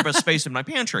 I just care about space in my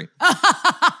pantry.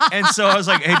 And so I was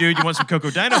like, hey dude, you want some Cocoa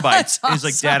Dino bites? And he's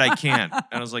like, Dad, I can't. And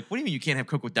I was like, what do you mean you can't have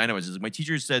Cocoa Dino bites? He's like, my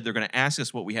teacher said they're going to ask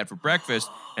us what we had for breakfast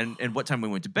and what time we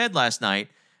went to bed last night.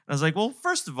 I was like, well,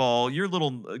 first of all, your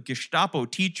little Gestapo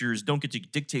teachers don't get to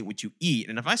dictate what you eat.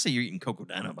 And if I say you're eating Cocoa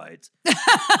Dino bites.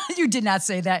 You did not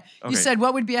say that. Okay. You said,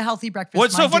 what would be a healthy breakfast?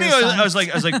 What's so funny, son? I was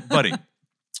like, buddy,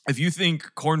 if you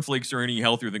think cornflakes are any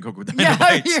healthier than Cocoa Dino Yeah,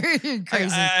 bites, you're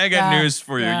crazy. I got news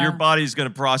for you. Yeah. Your body's going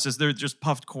to process. They're just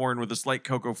puffed corn with a slight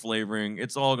cocoa flavoring.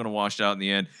 It's all going to wash out in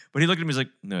the end. But he looked at me and was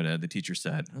like, no, Dad, the teacher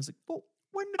said. I was like, well,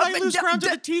 when did I lose ground to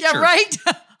the teacher? Yeah, right?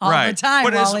 All the time,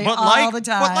 Wally. All the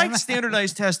time. But like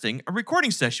standardized testing, a recording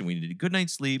session, we need a good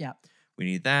night's sleep. Yep. We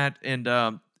need that. And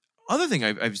other thing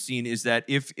I've seen is that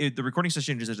if the recording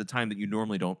session is at a time that you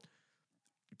normally don't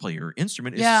play your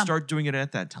instrument, is to start doing it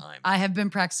at that time. I have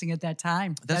been practicing at that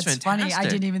time. That's funny. I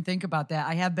fantastic. didn't even think about that.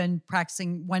 I have been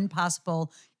practicing when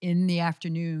possible in the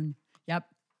afternoon. Yep.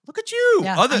 Look at you.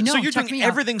 Yeah, I know. So you're Check doing me out.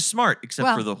 everything smart except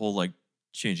Well- for the whole like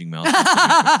changing mouth.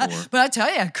 But I'll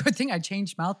tell you, good thing I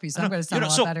changed mouthpiece. I'm going to sound a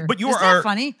lot better. But you Isn't are that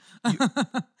funny?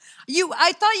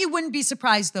 I thought you wouldn't be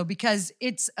surprised though, because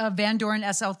it's a Van Doren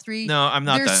SL3. No, I'm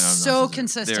not. They're that, I'm so not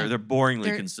consistent. They're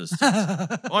boringly consistent.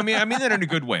 Well, I mean that in a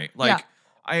good way. Like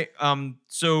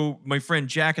so my friend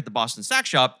Jack at the Boston Sax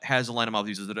Shop has a line of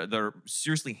mouthpieces that are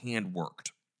seriously hand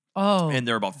worked, Oh. and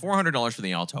they're about $400 for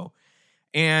the alto.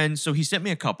 And so he sent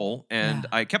me a couple, and Yeah.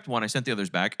 I kept one. I sent the others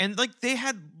back, and like they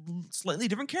had slightly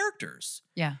different characters,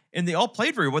 Yeah. and they all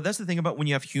played very well. That's the thing about when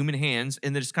you have human hands,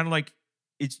 and it's kind of like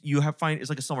it's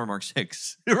like a Silmer Mark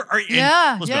 6. Let's be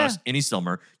honest, any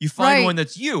Silmer, you find Right. one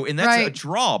that's you, and that's a Right.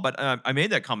 draw. But I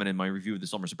made that comment in my review of the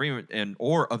Silmer Supreme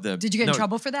or of the. Did you get in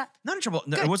trouble for that? Not in trouble.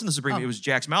 No, it Good. wasn't the Supreme. Oh. It was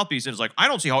Jack's mouthpiece, and it's like I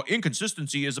don't see how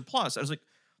inconsistency is a plus. I was like.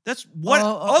 That's what.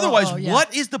 Otherwise, yeah.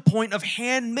 what is the point of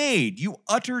handmade? You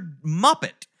utter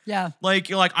muppet. Yeah. Like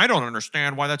you're like, I don't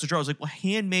understand why that's a draw. I was like, well,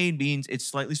 handmade means it's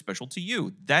slightly special to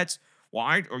you. That's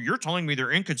why. Or you're telling me they're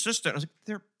inconsistent. I was like,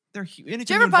 they're. Do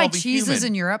you ever buy cheeses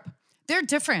in Europe? They're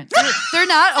different. They're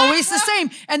not always the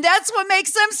same, and that's what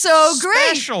makes them so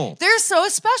Special. great. They're so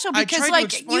special I because, tried to like,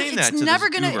 explain that it's to never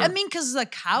this gonna. goober. I mean, because the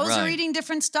cows are Right. eating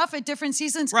different stuff at different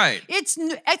seasons. Right. It's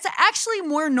actually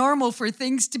more normal for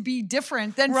things to be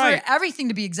different than Right. for everything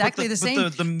to be exactly the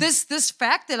same. This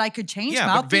fact that I could change Yeah,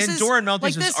 but mouthpieces, Van Doren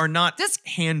mouthpieces like this, are not this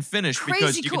hand finished because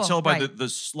crazy you can cool. tell by Right. the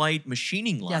slight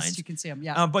machining lines. Yes, you can see them.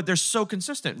 Yeah. But they're so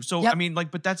consistent. So Yep. I mean,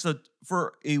 like, but that's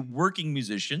for a working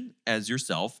musician as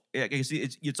yourself. I guess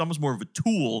it's almost more of a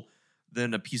tool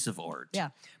than a piece of art. Yeah.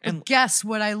 And But guess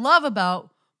what I love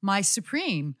about my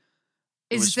Supreme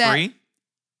it is was that free.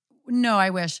 no,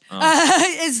 I wish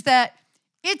Oh. is that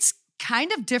it's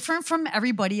kind of different from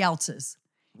everybody else's.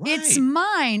 Right. It's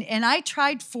mine, and I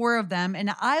tried 4 of them,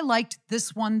 and I liked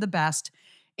this one the best.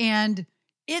 And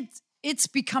it's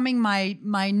becoming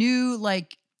my new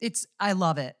I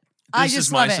love it. I This just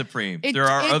is my love it. Supreme. There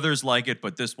are others like it,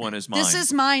 but this one is mine. This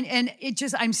is mine, and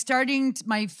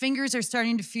my fingers are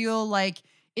starting to feel like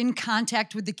in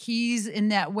contact with the keys in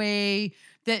that way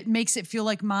that makes it feel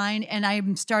like mine. And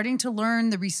I'm starting to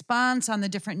learn the response on the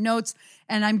different notes,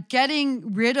 and I'm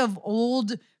getting rid of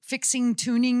old fixing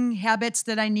tuning habits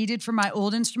that I needed for my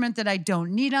old instrument that I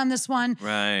don't need on this one.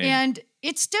 Right. And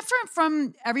it's different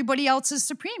from everybody else's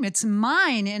Supreme. It's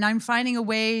mine, and I'm finding a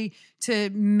way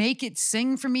to make it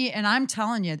sing for me. And I'm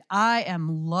telling you, I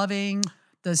am loving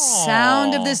the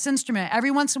sound of this instrument.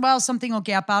 Every once in a while, something will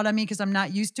gap out on me because I'm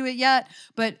not used to it yet.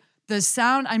 But the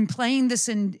sound, I'm playing this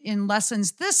in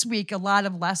lessons this week. A lot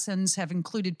of lessons have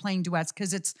included playing duets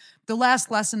because it's the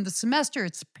last lesson of the semester.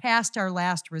 It's past our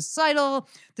last recital.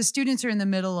 The students are in the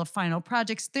middle of final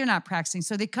projects. They're not practicing.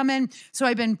 So they come in. So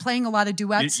I've been playing a lot of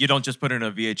duets. You don't just put in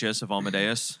a VHS of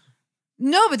Amadeus?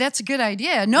 No, but that's a good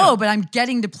idea. No, but I'm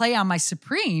getting to play on my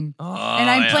Supreme. Oh, and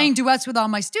I'm playing duets with all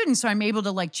my students. So I'm able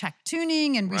to like check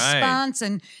tuning and response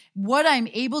and what I'm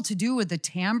able to do with the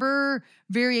timbre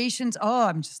variations. Oh,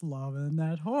 I'm just loving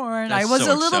that horn. That's I was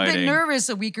so a little bit exciting. nervous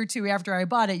a week or 2 after I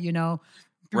bought it,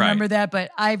 Right. Remember that,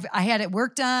 but I had it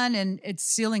worked on and it's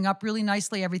sealing up really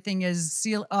nicely. Everything is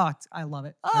sealed. Oh, I love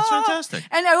it. That's Oh. fantastic.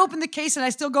 And I open the case and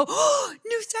I still go, oh,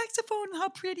 new saxophone, how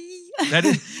pretty. That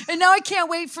is- And now I can't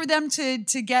wait for them to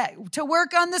get to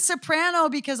work on the soprano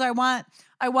because I want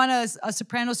a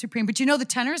soprano Supreme. But the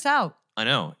tenor's out. I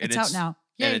know. And It's out now.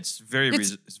 And Yay. it's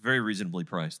very reasonably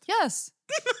priced. Yes.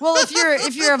 Well,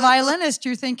 if you're a violinist,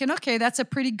 you're thinking, okay, that's a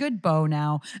pretty good bow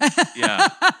now. Yeah.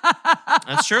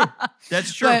 That's true.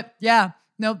 That's true. But yeah,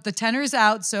 nope, the tenor's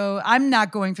out. So I'm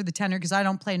not going for the tenor because I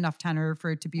don't play enough tenor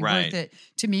for it to be Right. worth it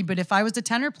to me. But if I was a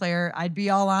tenor player, I'd be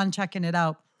all on checking it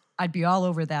out. I'd be all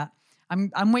over that.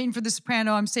 I'm waiting for the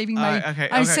soprano. I'm saving my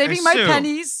saving my Sue,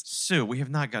 pennies. Sue, we have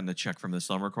not gotten a check from the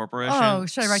Summer Corporation. Oh,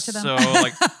 should I write to them? So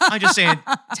I'm just saying,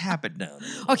 tap it down.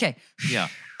 Okay. Yeah.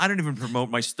 I don't even promote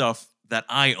my stuff that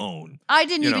I own. I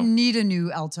didn't even need a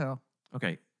new alto.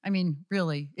 Okay. I mean,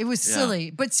 really, it was Yeah. silly.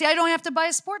 But see, I don't have to buy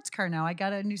a sports car now. I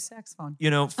got a new saxophone.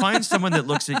 Find someone that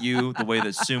looks at you the way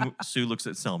that Sue looks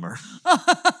at Selmer.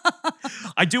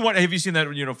 I do want. Have you seen that?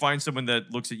 Find someone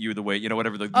that looks at you the way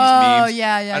whatever these Oh, memes.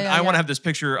 yeah. I want to have this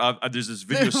picture of. There's this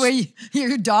video. The way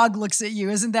your dog looks at you,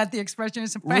 isn't that the expression?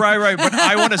 Right. But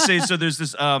I want to say so. There's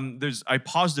this. I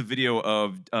paused a video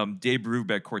of Dave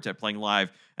Brubeck Quartet playing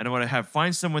live, and I want to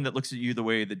find someone that looks at you the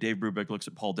way that Dave Brubeck looks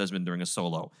at Paul Desmond during a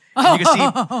solo. And you can see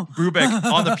Brubeck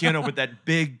on the piano with that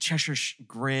big Cheshire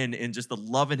grin and just the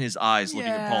love in his eyes,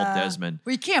 looking at Paul Desmond.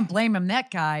 Well, you can't blame him.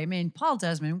 That guy. I mean, Paul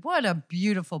Desmond. What a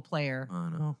beautiful player. I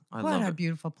know. I What love a it.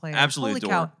 beautiful player. Absolutely Holy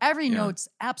cow. adore. Every Yeah. note's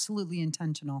absolutely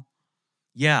intentional.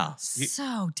 Yeah.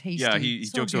 So tasty. Yeah, he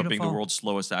so jokes about being the beautiful. world's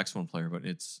slowest saxophone player, but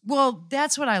it's Well,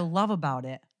 that's what I love about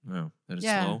it. no, that is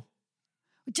Yeah. slow.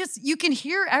 Just you can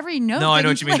hear every note. No, I that know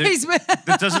he what you mean. plays with.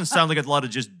 That doesn't sound like a lot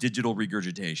of just digital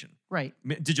regurgitation. Right.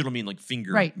 Digital mean like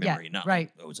finger Right, yeah, memory, not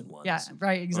right. like O's and ones. Yeah.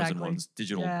 Right. O's Exactly. and ones,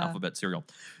 digital Yeah. alphabet serial.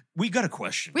 We got a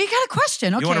question. We got a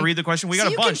question. Okay. You want to read the question? We got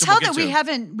so a bunch. You can tell that that we'll get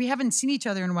to. we haven't seen each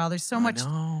other in a while. There's so much. I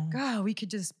know. God, we could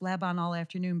just blab on all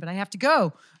afternoon, but I have to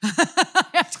go. I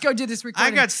have to go do this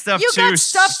recording. I got stuff you too. got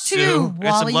stuff Sue. too,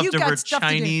 Got some Wally. You leftover got stuff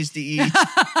Chinese to eat.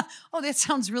 Oh, that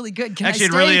sounds really good. Can Actually, I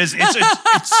it stay? really is.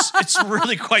 It's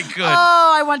really quite good.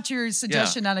 Oh, I want your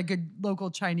suggestion on a good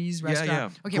local Chinese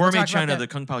restaurant. Yeah. Okay, Gourmet we'll talk China, about the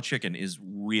that. Kung Pao chicken is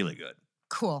really good.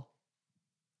 Cool.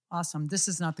 Awesome. This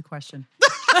is not the question.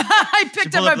 I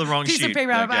picked pulled up up a the wrong piece sheet. of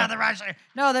paper. Yeah. The wrong sheet.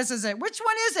 No, this is it. Which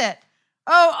one is it?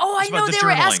 Oh, I It's about know the they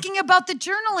were journaling. asking about the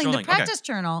journaling, Journaling, the okay. practice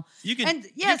journal. You can And,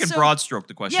 yeah, you can so- broad stroke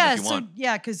the question Yeah, if you want.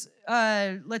 because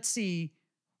let's see.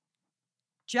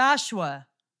 Joshua.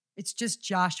 It's just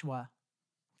Joshua.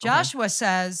 Joshua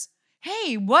says,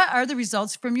 hey, what are the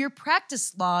results from your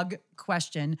practice log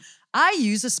question? I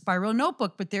use a spiral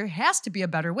notebook, but there has to be a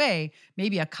better way.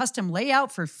 Maybe a custom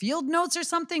layout for field notes or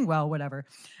something. Well, whatever.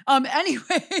 Anyway,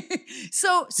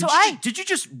 Did you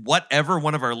just whatever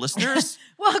one of our listeners?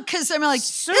 well, because I'm like,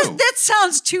 Sue. that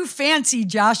sounds too fancy,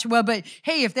 Joshua, but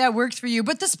hey, if that works for you.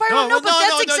 But the spiral No, notebook, no,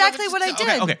 that's no, exactly just- what I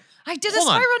did. okay. I did Hold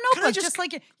a on. spiral Can I notebook, just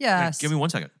like it. Yes. Give me 1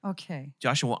 second. Okay.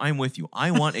 Joshua, I'm with you. I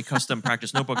want a custom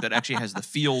practice notebook that actually has the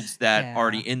fields that Yeah. are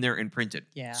already in there and printed.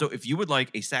 Yeah. So if you would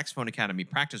like a Saxophone Academy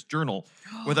practice journal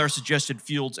with our suggested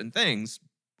fields and things,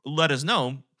 let us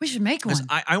know. We should make one. 'Cause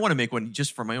I want to make one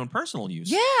just for my own personal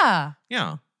use. Yeah.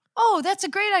 Yeah. Oh, that's a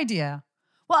great idea.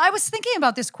 Well, I was thinking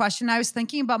about this question. I was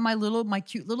thinking about my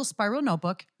cute little spiral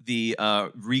notebook, The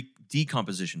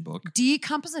decomposition book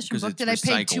decomposition 'Cause book it's that I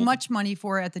paid too recycled. much money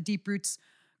for at the Deep Roots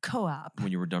Co-op.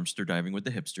 when you were dumpster diving with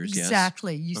the hipsters. Yes.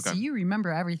 Exactly. You Okay. see, you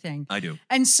remember everything. I do.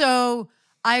 And so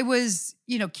I was,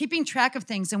 keeping track of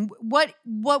things. And what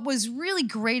was really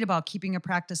great about keeping a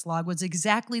practice log was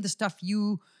exactly the stuff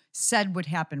you said would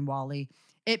happen, Wally.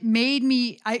 It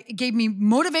gave me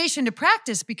motivation to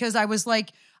practice because I was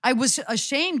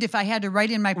ashamed if I had to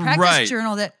write in my practice Right.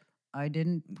 journal that I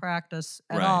didn't practice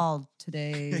at Right. all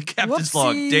today. Captain's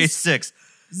log, day Whoopsies. 6.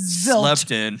 Zilch.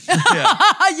 Slept in. Yeah.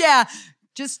 Yeah.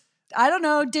 Just, I don't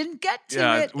know, didn't get to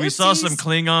Yeah, it. we saw some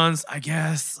Oopsies. Klingons, I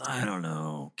guess. I don't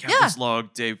know. Captain's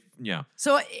log, Dave. Yeah.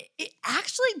 So it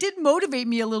actually did motivate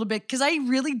me a little bit because I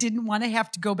really didn't want to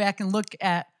have to go back and look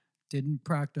at didn't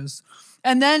practice.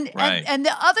 And then Right. and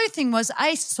the other thing was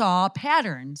I saw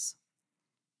patterns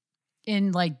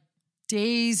in like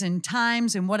days and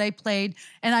times and what I played.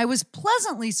 And I was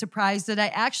pleasantly surprised that I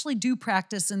actually do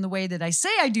practice in the way that I say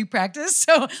I do practice.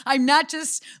 So I'm not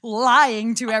just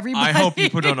lying to everybody. I hope you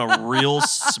put on a real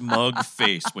smug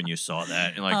face when you saw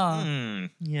that. You're like, Oh.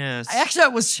 yes. I actually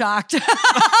was shocked.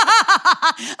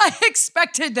 I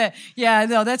expected that. Yeah,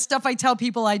 no, that stuff I tell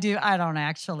people I do, I don't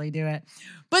actually do it.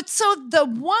 But so the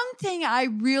one thing I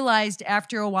realized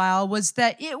after a while was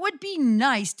that it would be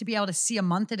nice to be able to see a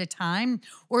month at a time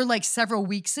or like several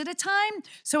weeks at a time.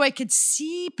 So I could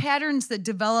see patterns that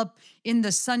develop in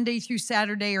the Sunday through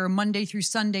Saturday or Monday through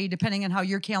Sunday, depending on how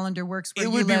your calendar works. Where It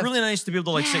you would be live. really nice to be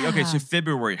able to say, okay, so Yeah.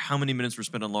 February, how many minutes were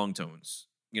spent on long tones?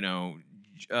 Yeah.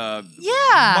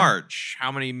 March,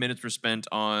 how many minutes were spent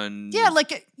on? Yeah,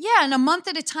 in a month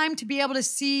at a time to be able to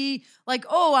see, like,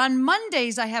 oh, on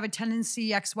Mondays I have a tendency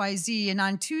XYZ, and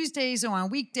on Tuesdays or on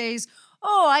weekdays,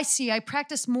 oh, I see, I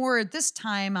practice more at this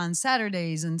time on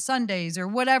Saturdays and Sundays or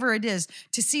whatever it is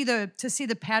to see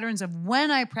the patterns of when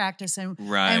I practice and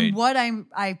Right. what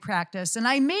I practice. And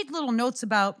I made little notes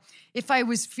about if I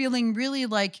was feeling really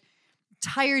like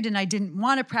tired and I didn't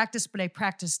want to practice, but I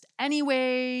practiced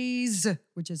anyways,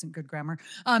 which isn't good grammar.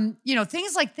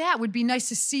 Things like that would be nice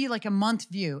to see, like a month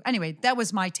view. Anyway, that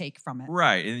was my take from it.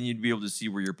 Right, and then you'd be able to see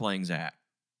where your playing's at.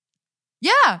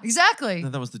 Yeah, exactly. No,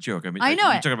 that was the joke. I mean, I know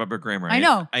you're it. talking about bad grammar. I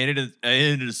know. I ended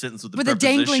a sentence with the With a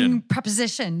preposition. dangling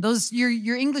preposition.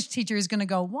 Your English teacher is going to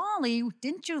go, Wally,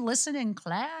 didn't you listen in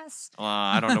class?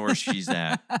 I don't know where she's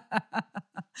at.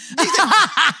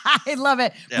 I love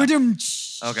it. Yeah. Ba-dum.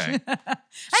 Okay.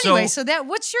 Anyway, so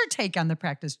what's your take on the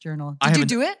practice journal? Did you haven't-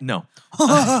 do it? No.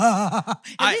 At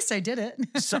least I did it.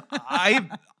 So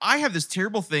I have this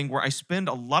terrible thing where I spend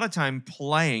a lot of time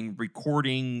playing,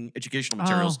 recording educational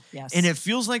materials, yes. and it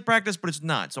feels like practice, but it's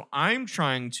not. So I'm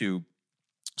trying to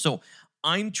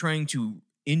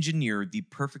engineer the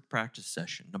perfect practice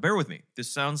session. Now, bear with me.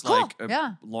 This sounds Cool, like a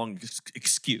yeah. long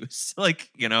excuse.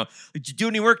 Did you do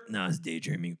any work? No, I was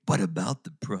daydreaming. What about the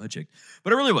project?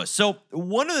 But it really was. So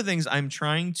one of the things I'm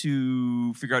trying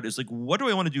to figure out is what do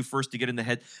I want to do first to get in the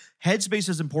head? Headspace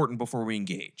is important before we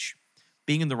engage.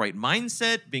 Being in the right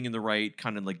mindset, being in the right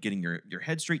kind of getting your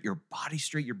head straight, your body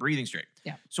straight, your breathing straight.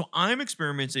 Yeah. So I'm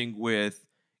experimenting with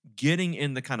getting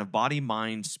in the kind of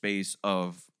body-mind space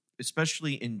of,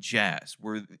 especially in jazz,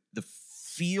 where the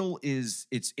feel it's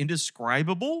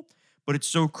indescribable, but it's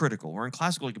so critical. Or in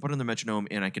classical, I can put on the metronome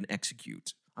and I can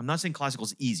execute. I'm not saying classical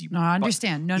is easy. No, I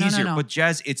understand. No, easier, no. But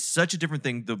jazz, it's such a different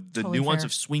thing. The Totally nuance fair.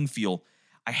 of swing feel,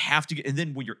 I have to get. And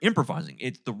then when you're improvising,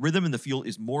 it's the rhythm and the feel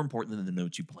is more important than the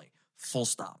notes you play. Full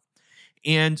stop.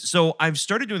 And so I've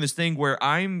started doing this thing where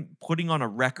I'm putting on a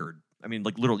record. I mean,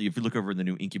 like literally, if you look over in the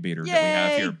new incubator that we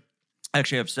have here, I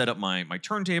actually have set up my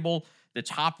turntable. The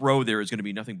top row there is going to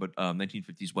be nothing but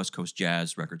 1950s West Coast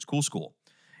jazz records, Cool School.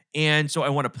 And so I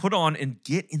want to put on and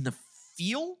get in the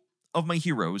feel of my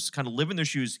heroes, kind of live in their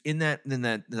shoes in that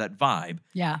vibe,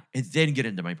 Yeah. and then get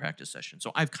into my practice session.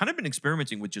 So I've kind of been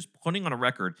experimenting with just putting on a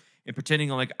record and pretending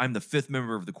like I'm the fifth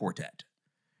member of the quartet.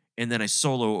 And then I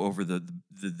solo over the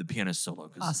pianist solo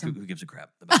because Awesome. who gives a crap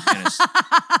about the pianist?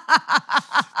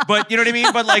 But you know what I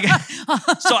mean? But like,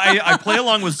 so I play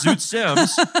along with Zoot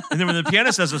Sims, and then when the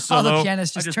pianist has a solo, the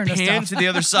pianists just I turn just us pan off. to the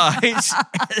other side,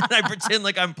 and I pretend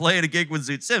like I'm playing a gig with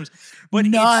Zoot Sims. But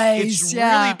Nice, it's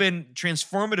yeah. really been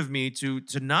transformative me to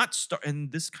not start.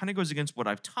 And this kind of goes against what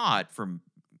I've taught from.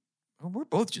 Well, we're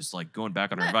both just like going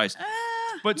back on our advice.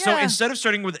 But so yeah. instead of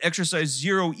starting with exercise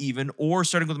 0 even, or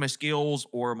starting with my scales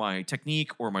or my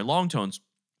technique or my long tones,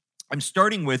 I'm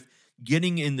starting with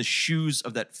getting in the shoes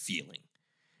of that feeling.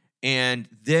 And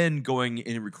then going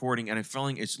in and recording, and I'm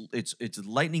feeling it's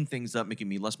lightening things up, making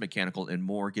me less mechanical and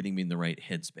more getting me in the right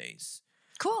headspace.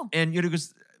 Cool. And you know,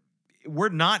 because we're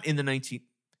not in the 19.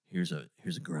 Here's a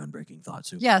groundbreaking thought,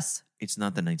 Sue. Yes. It's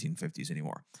not the 1950s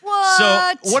anymore.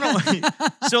 What?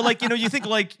 So like, you know, you think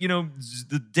like, you know,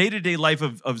 the day-to-day life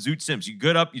of Zoot Sims. You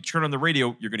get up, you turn on the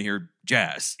radio, you're going to hear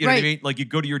jazz. You know what I Right. mean? Like you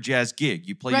go to your jazz gig,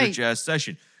 you play your Right. jazz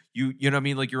session. You know what I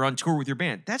mean? Like you're on tour with your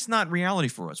band. That's not reality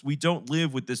for us. We don't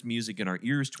live with this music in our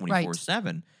ears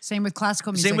 24/7. Same with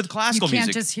classical music. Same with classical You can't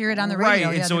music. just hear it on the Right. radio.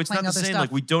 And Yeah, so they're it's not playing the other same. stuff.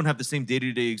 Like we don't have the same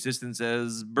day-to-day existence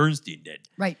as Bernstein did.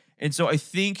 Right. And so I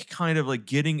think kind of like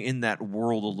getting in that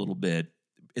world a little bit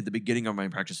at the beginning of my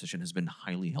practice session has been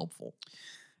highly helpful.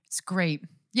 It's great.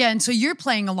 Yeah, and so you're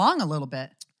playing along a little bit.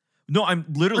 No, I'm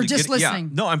literally Or just listening.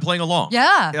 Yeah. No, I'm playing along.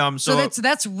 Yeah. So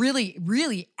that's really,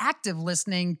 really active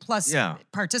listening plus Yeah.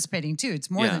 participating too. It's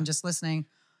more Yeah. than just listening.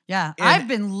 Yeah. And- I've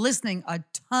been listening a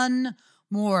ton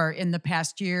more in the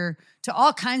past year to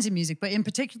all kinds of music, but in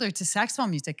particular to saxophone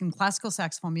music and classical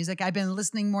saxophone music. I've been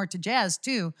listening more to jazz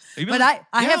too. Even- But I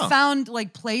yeah. have found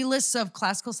like playlists of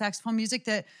classical saxophone music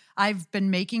that I've been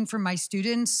making for my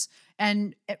students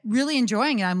and really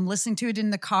enjoying it. I'm listening to it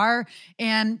in the car.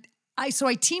 And I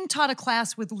team taught a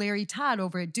class with Larry Todd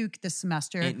over at Duke this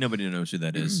semester. Ain't nobody knows who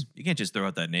that is. You can't just throw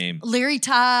out that name. Larry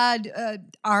Todd,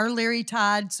 our Larry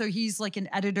Todd. So he's like an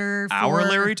editor for Our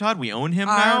Larry Todd? We own him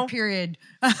R now? period.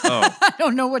 Oh. I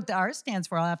don't know what the R stands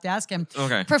for. I'll have to ask him.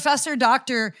 Okay. Professor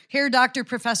Todd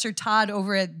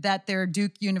over at their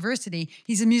Duke University.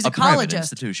 He's a A private musicologist.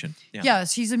 institution. Yeah.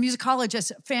 Yes, he's a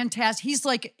musicologist. Fantastic. He's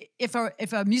like, if a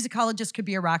musicologist could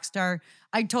be a rock star,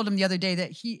 I told him the other day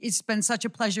that it's been such a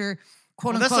pleasure,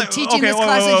 quote Well, that's unquote, like- teaching okay, this whoa,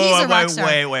 class, whoa, and he's whoa, a rock wait, star.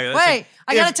 wait, let's see.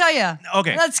 I gotta tell you.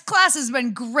 Okay. This class has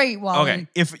been great, Wally. Okay.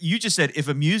 If you just said if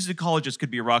a musicologist could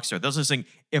be a rock star, that's like saying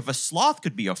if a sloth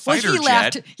could be a Well, fighter he jet.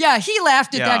 laughed. Yeah, he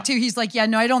laughed at Yeah. that too. He's like, "Yeah,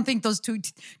 no, I don't think those two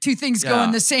things go Yeah.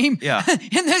 in the same Yeah.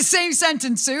 in the same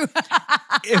sentence, Sue."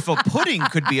 If a pudding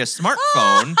could be a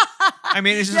smartphone, I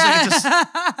mean, it's just like it's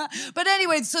just But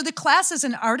anyway, so the class is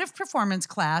an art of performance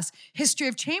class, history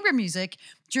of chamber music,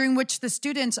 during which the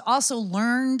students also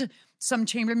learned some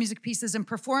chamber music pieces and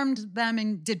performed them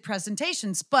and did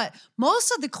presentations. But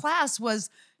most of the class was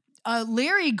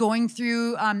Larry going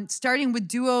through, starting with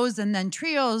duos and then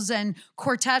trios and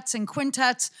quartets and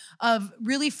quintets of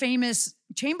really famous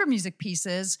chamber music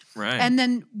pieces. Right. And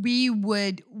then we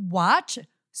would watch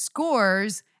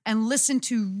scores and listen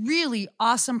to really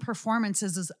awesome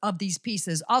performances of these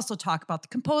pieces. Also talk about the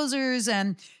composers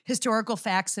and historical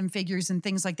facts and figures and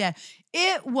things like that.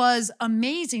 It was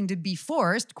amazing to be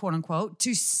forced, quote unquote,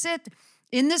 to sit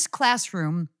in this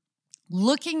classroom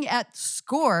looking at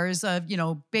scores of,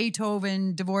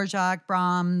 Beethoven, Dvorak,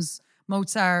 Brahms,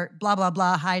 Mozart, blah, blah,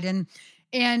 blah, Haydn,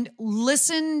 and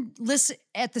listen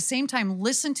at the same time,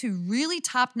 listen to really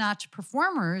top-notch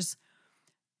performers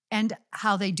and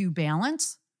how they do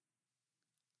balance.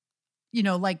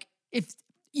 Like if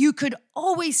you could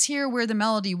always hear where the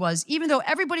melody was, even though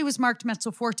everybody was marked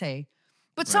mezzo forte,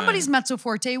 but somebody's mezzo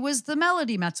forte was the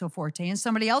melody mezzo forte, and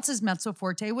somebody else's mezzo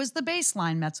forte was the bass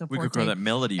line mezzo we forte. could call that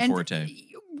melody forte.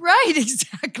 Right,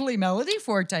 exactly. Melody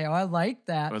forte. Oh, I like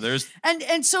that. Or there's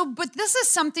And so, but this is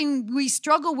something we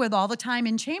struggle with all the time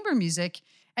in chamber music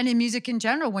and in music in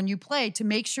general when you play, to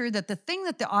make sure that the thing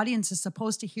that the audience is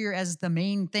supposed to hear as the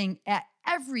main thing at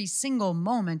every single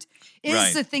moment is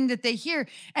Right. the thing that they hear.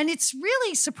 And it's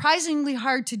really surprisingly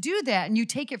hard to do that. And you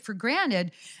take it for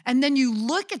granted. And then you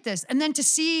look at this and then to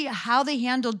see how they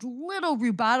handled little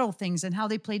rubato things and how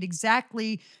they played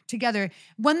exactly together.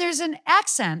 When there's an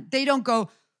accent, they don't go,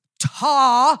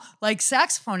 ta, like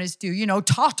saxophonists do,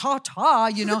 ta, ta,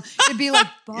 ta, it'd be like,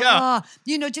 bah,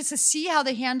 just to see how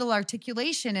they handle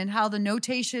articulation and how the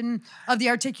notation of the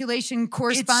articulation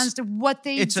corresponds to what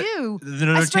they do. The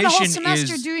notation I spent a whole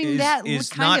semester doing that is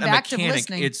kind not of a active mechanic.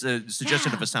 listening. It's a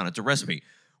suggestion of a sound. It's a recipe.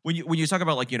 When you talk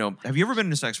about have you ever been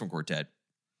in a saxophone quartet?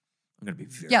 I'm going to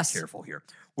be very careful here.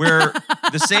 Where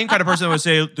the same kind of person would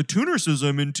say, the tuner says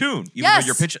I'm in tune. Even though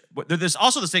your pitch, there's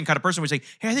also the same kind of person who would say,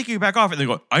 hey, I think you can back off. And they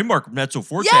go, I mark mezzo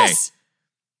forte.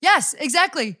 Yes,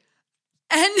 exactly.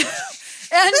 And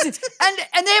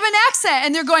and they have an accent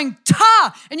and they're going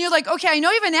ta. And you're like, okay, I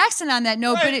know you have an accent on that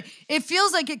note, but it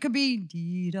feels like it could be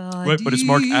dee-da, right, but it's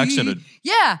marked accented.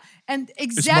 Yeah. And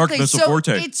exactly. It's marked mezzo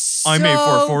forte. It's so I'm a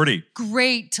 440.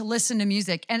 great to listen to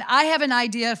music. And I have an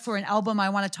idea for an album I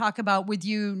want to talk about with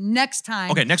you next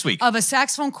time. Okay, next week. Of a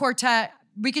saxophone quartet.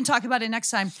 We can talk about it next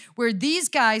time. Where these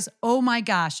guys, oh my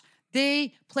gosh,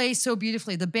 they play so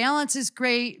beautifully. The balance is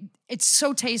great. It's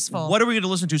so tasteful. What are we going to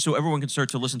listen to so everyone can start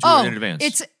to listen to it in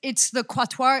advance? It's the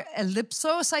Quatuor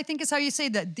Ellipsos, I think is how you say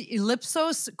that. The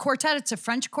Ellipsos quartet. It's a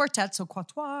French quartet, so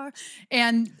Quatuor.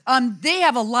 And they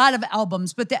have a lot of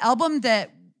albums, but the album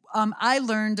that I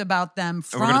learned about them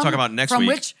from, we're going to talk about next from week.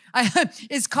 which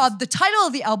is called, the title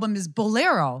of the album is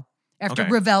Bolero. After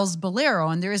Ravel's Bolero,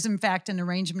 and there is in fact an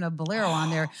arrangement of Bolero on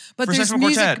there. But For there's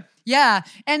music, quartet. Yeah,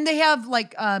 and they have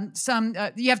like some.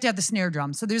 You have to have the snare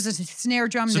drum. So there's a snare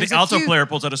drum. So the alto player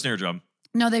pulls out a snare drum.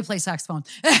 No, they play saxophone.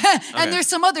 And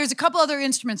there's a couple other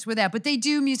instruments with that, but they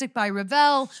do music by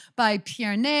Ravel, by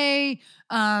Piernet.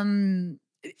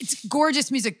 It's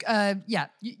gorgeous music.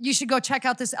 You should go check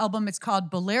out this album. It's called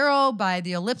Bolero by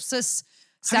the Ellipsis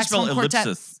Saxophone Quartet.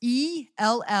 Ellipsis?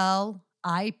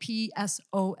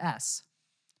 ELLIPSOS.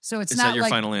 So it's Is not that your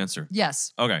like, final answer?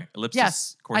 Yes. Okay. Ellipsis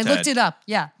Yes. Quartet. I looked it up.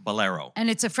 Yeah. Bolero. And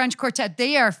it's a French quartet.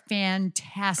 They are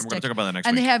fantastic. And we're going to talk about that next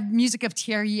and week. they have music of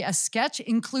Thierry Esquetch,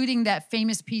 including that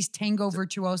famous piece Tango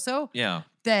Virtuoso. Yeah.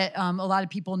 That a lot of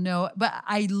people know. But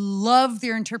I love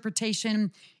their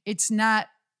interpretation. It's not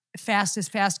fast as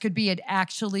fast could be. It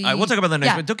actually. We'll talk about that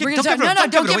next week.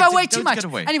 Don't give away too much.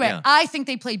 Anyway, yeah. I think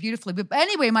they play beautifully. But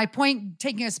anyway, my point,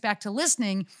 taking us back to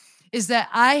listening, is that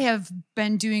I have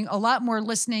been doing a lot more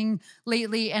listening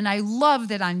lately, and I love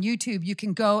that on YouTube you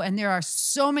can go, and there are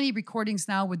so many recordings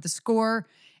now with the score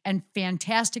and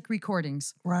fantastic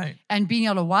recordings. Right. And being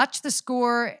able to watch the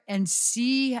score and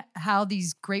see how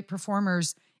these great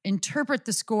performers interpret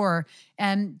the score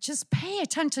and just pay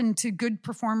attention to good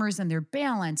performers and their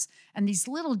balance and these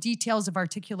little details of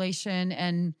articulation,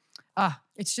 and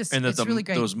it's really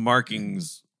great. Those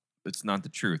markings, it's not the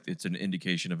truth. It's an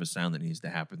indication of a sound that needs to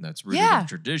happen. That's rooted in the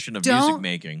tradition of music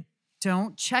making.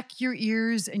 Don't check your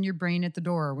ears and your brain at the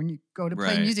door. When you go to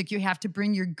play music, you have to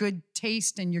bring your good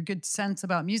taste and your good sense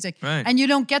about music. Right. And you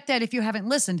don't get that if you haven't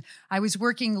listened. I was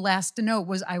working with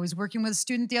a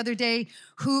student the other day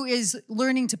who is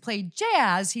learning to play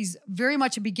jazz. He's very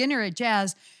much a beginner at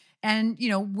jazz. And,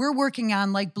 we're working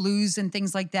on like blues and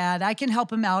things like that. I can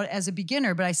help him out as a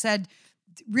beginner. But I said,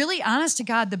 really, honest to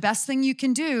God, the best thing you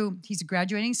can do, he's a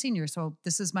graduating senior, so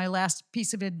this is my last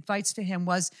piece of advice to him,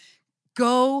 was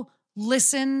go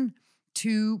listen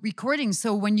to recordings.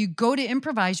 So when you go to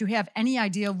improvise, you have any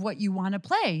idea of what you want to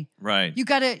play. Right. You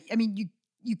got to,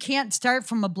 you can't start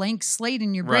from a blank slate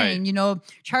in your brain. Right.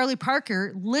 Charlie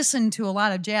Parker listened to a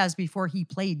lot of jazz before he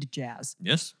played jazz.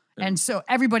 Yes. And so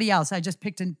everybody else, I just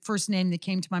picked a first name that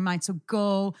came to my mind. So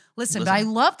go listen. But I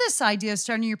love this idea of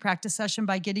starting your practice session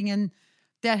by getting in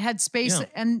that headspace,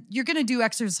 and you're going to do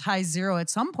exercise 0 at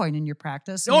some point in your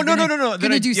practice. No. You're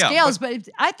going to do scales, but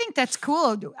I think that's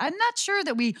cool. I'm not sure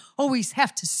that we always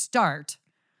have to start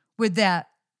with that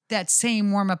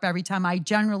same warm up every time. I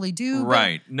generally do.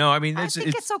 Right. No, I mean, I think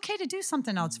it's okay to do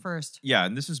something else first. Yeah,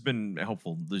 and this has been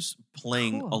helpful, just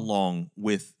playing along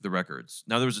with the records.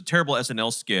 Now, there was a terrible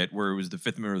SNL skit where it was the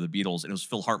fifth member of the Beatles, and it was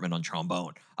Phil Hartman on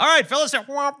trombone. All right, fellas, womp,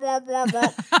 womp, womp,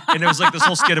 womp. And it was like this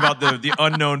whole skit about the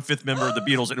unknown fifth member of the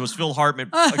Beatles, and it was Phil Hartman,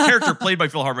 a character played by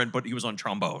Phil Hartman, but he was on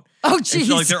trombone. Oh, geez.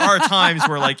 So, there are times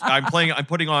where, I'm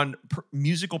putting on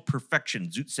musical perfection,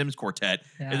 Zoot Sims Quartet,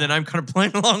 and then I'm kind of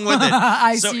playing along with it.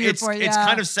 I see your point, It's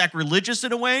kind of sacrilegious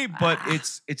in a way, but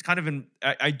it's kind of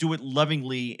I do it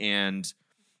lovingly and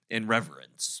in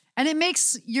reverence. And it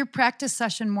makes your practice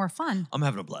session more fun. I'm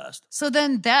having a blast. So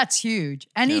then that's huge.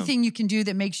 Anything you can do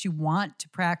that makes you want to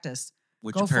practice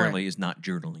which Go for apparently is not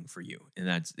journaling for you. And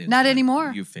that's Not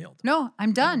anymore. You failed. No,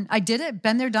 I'm done. I did it.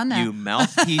 Been there, done that. You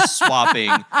mouthpiece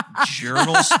swapping,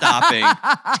 journal stopping,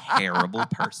 terrible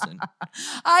person.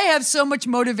 I have so much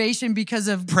motivation because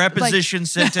of Preposition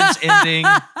sentence ending.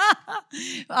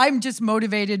 I'm just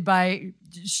motivated by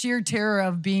sheer terror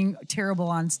of being terrible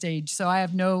on stage. So I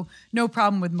have no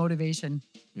problem with motivation.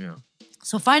 Yeah.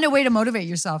 So find a way to motivate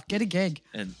yourself. Get a gig.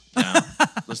 And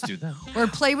let's do that. Or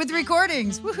play with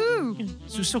recordings. Woohoo.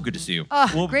 So so good to see you.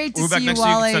 Great to we'll be back see you, next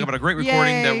Wally. week to talk about a great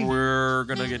recording Yay. that we're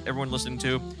gonna get everyone listening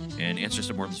to and answer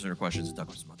some more listener questions and talk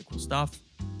about some other cool stuff.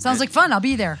 Sounds like fun. I'll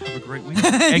be there. Have a great week.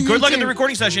 And You good luck in too. the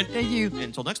recording session. Thank you.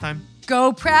 Until next time.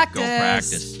 Go practice. Go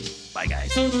practice. Bye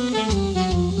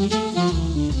guys.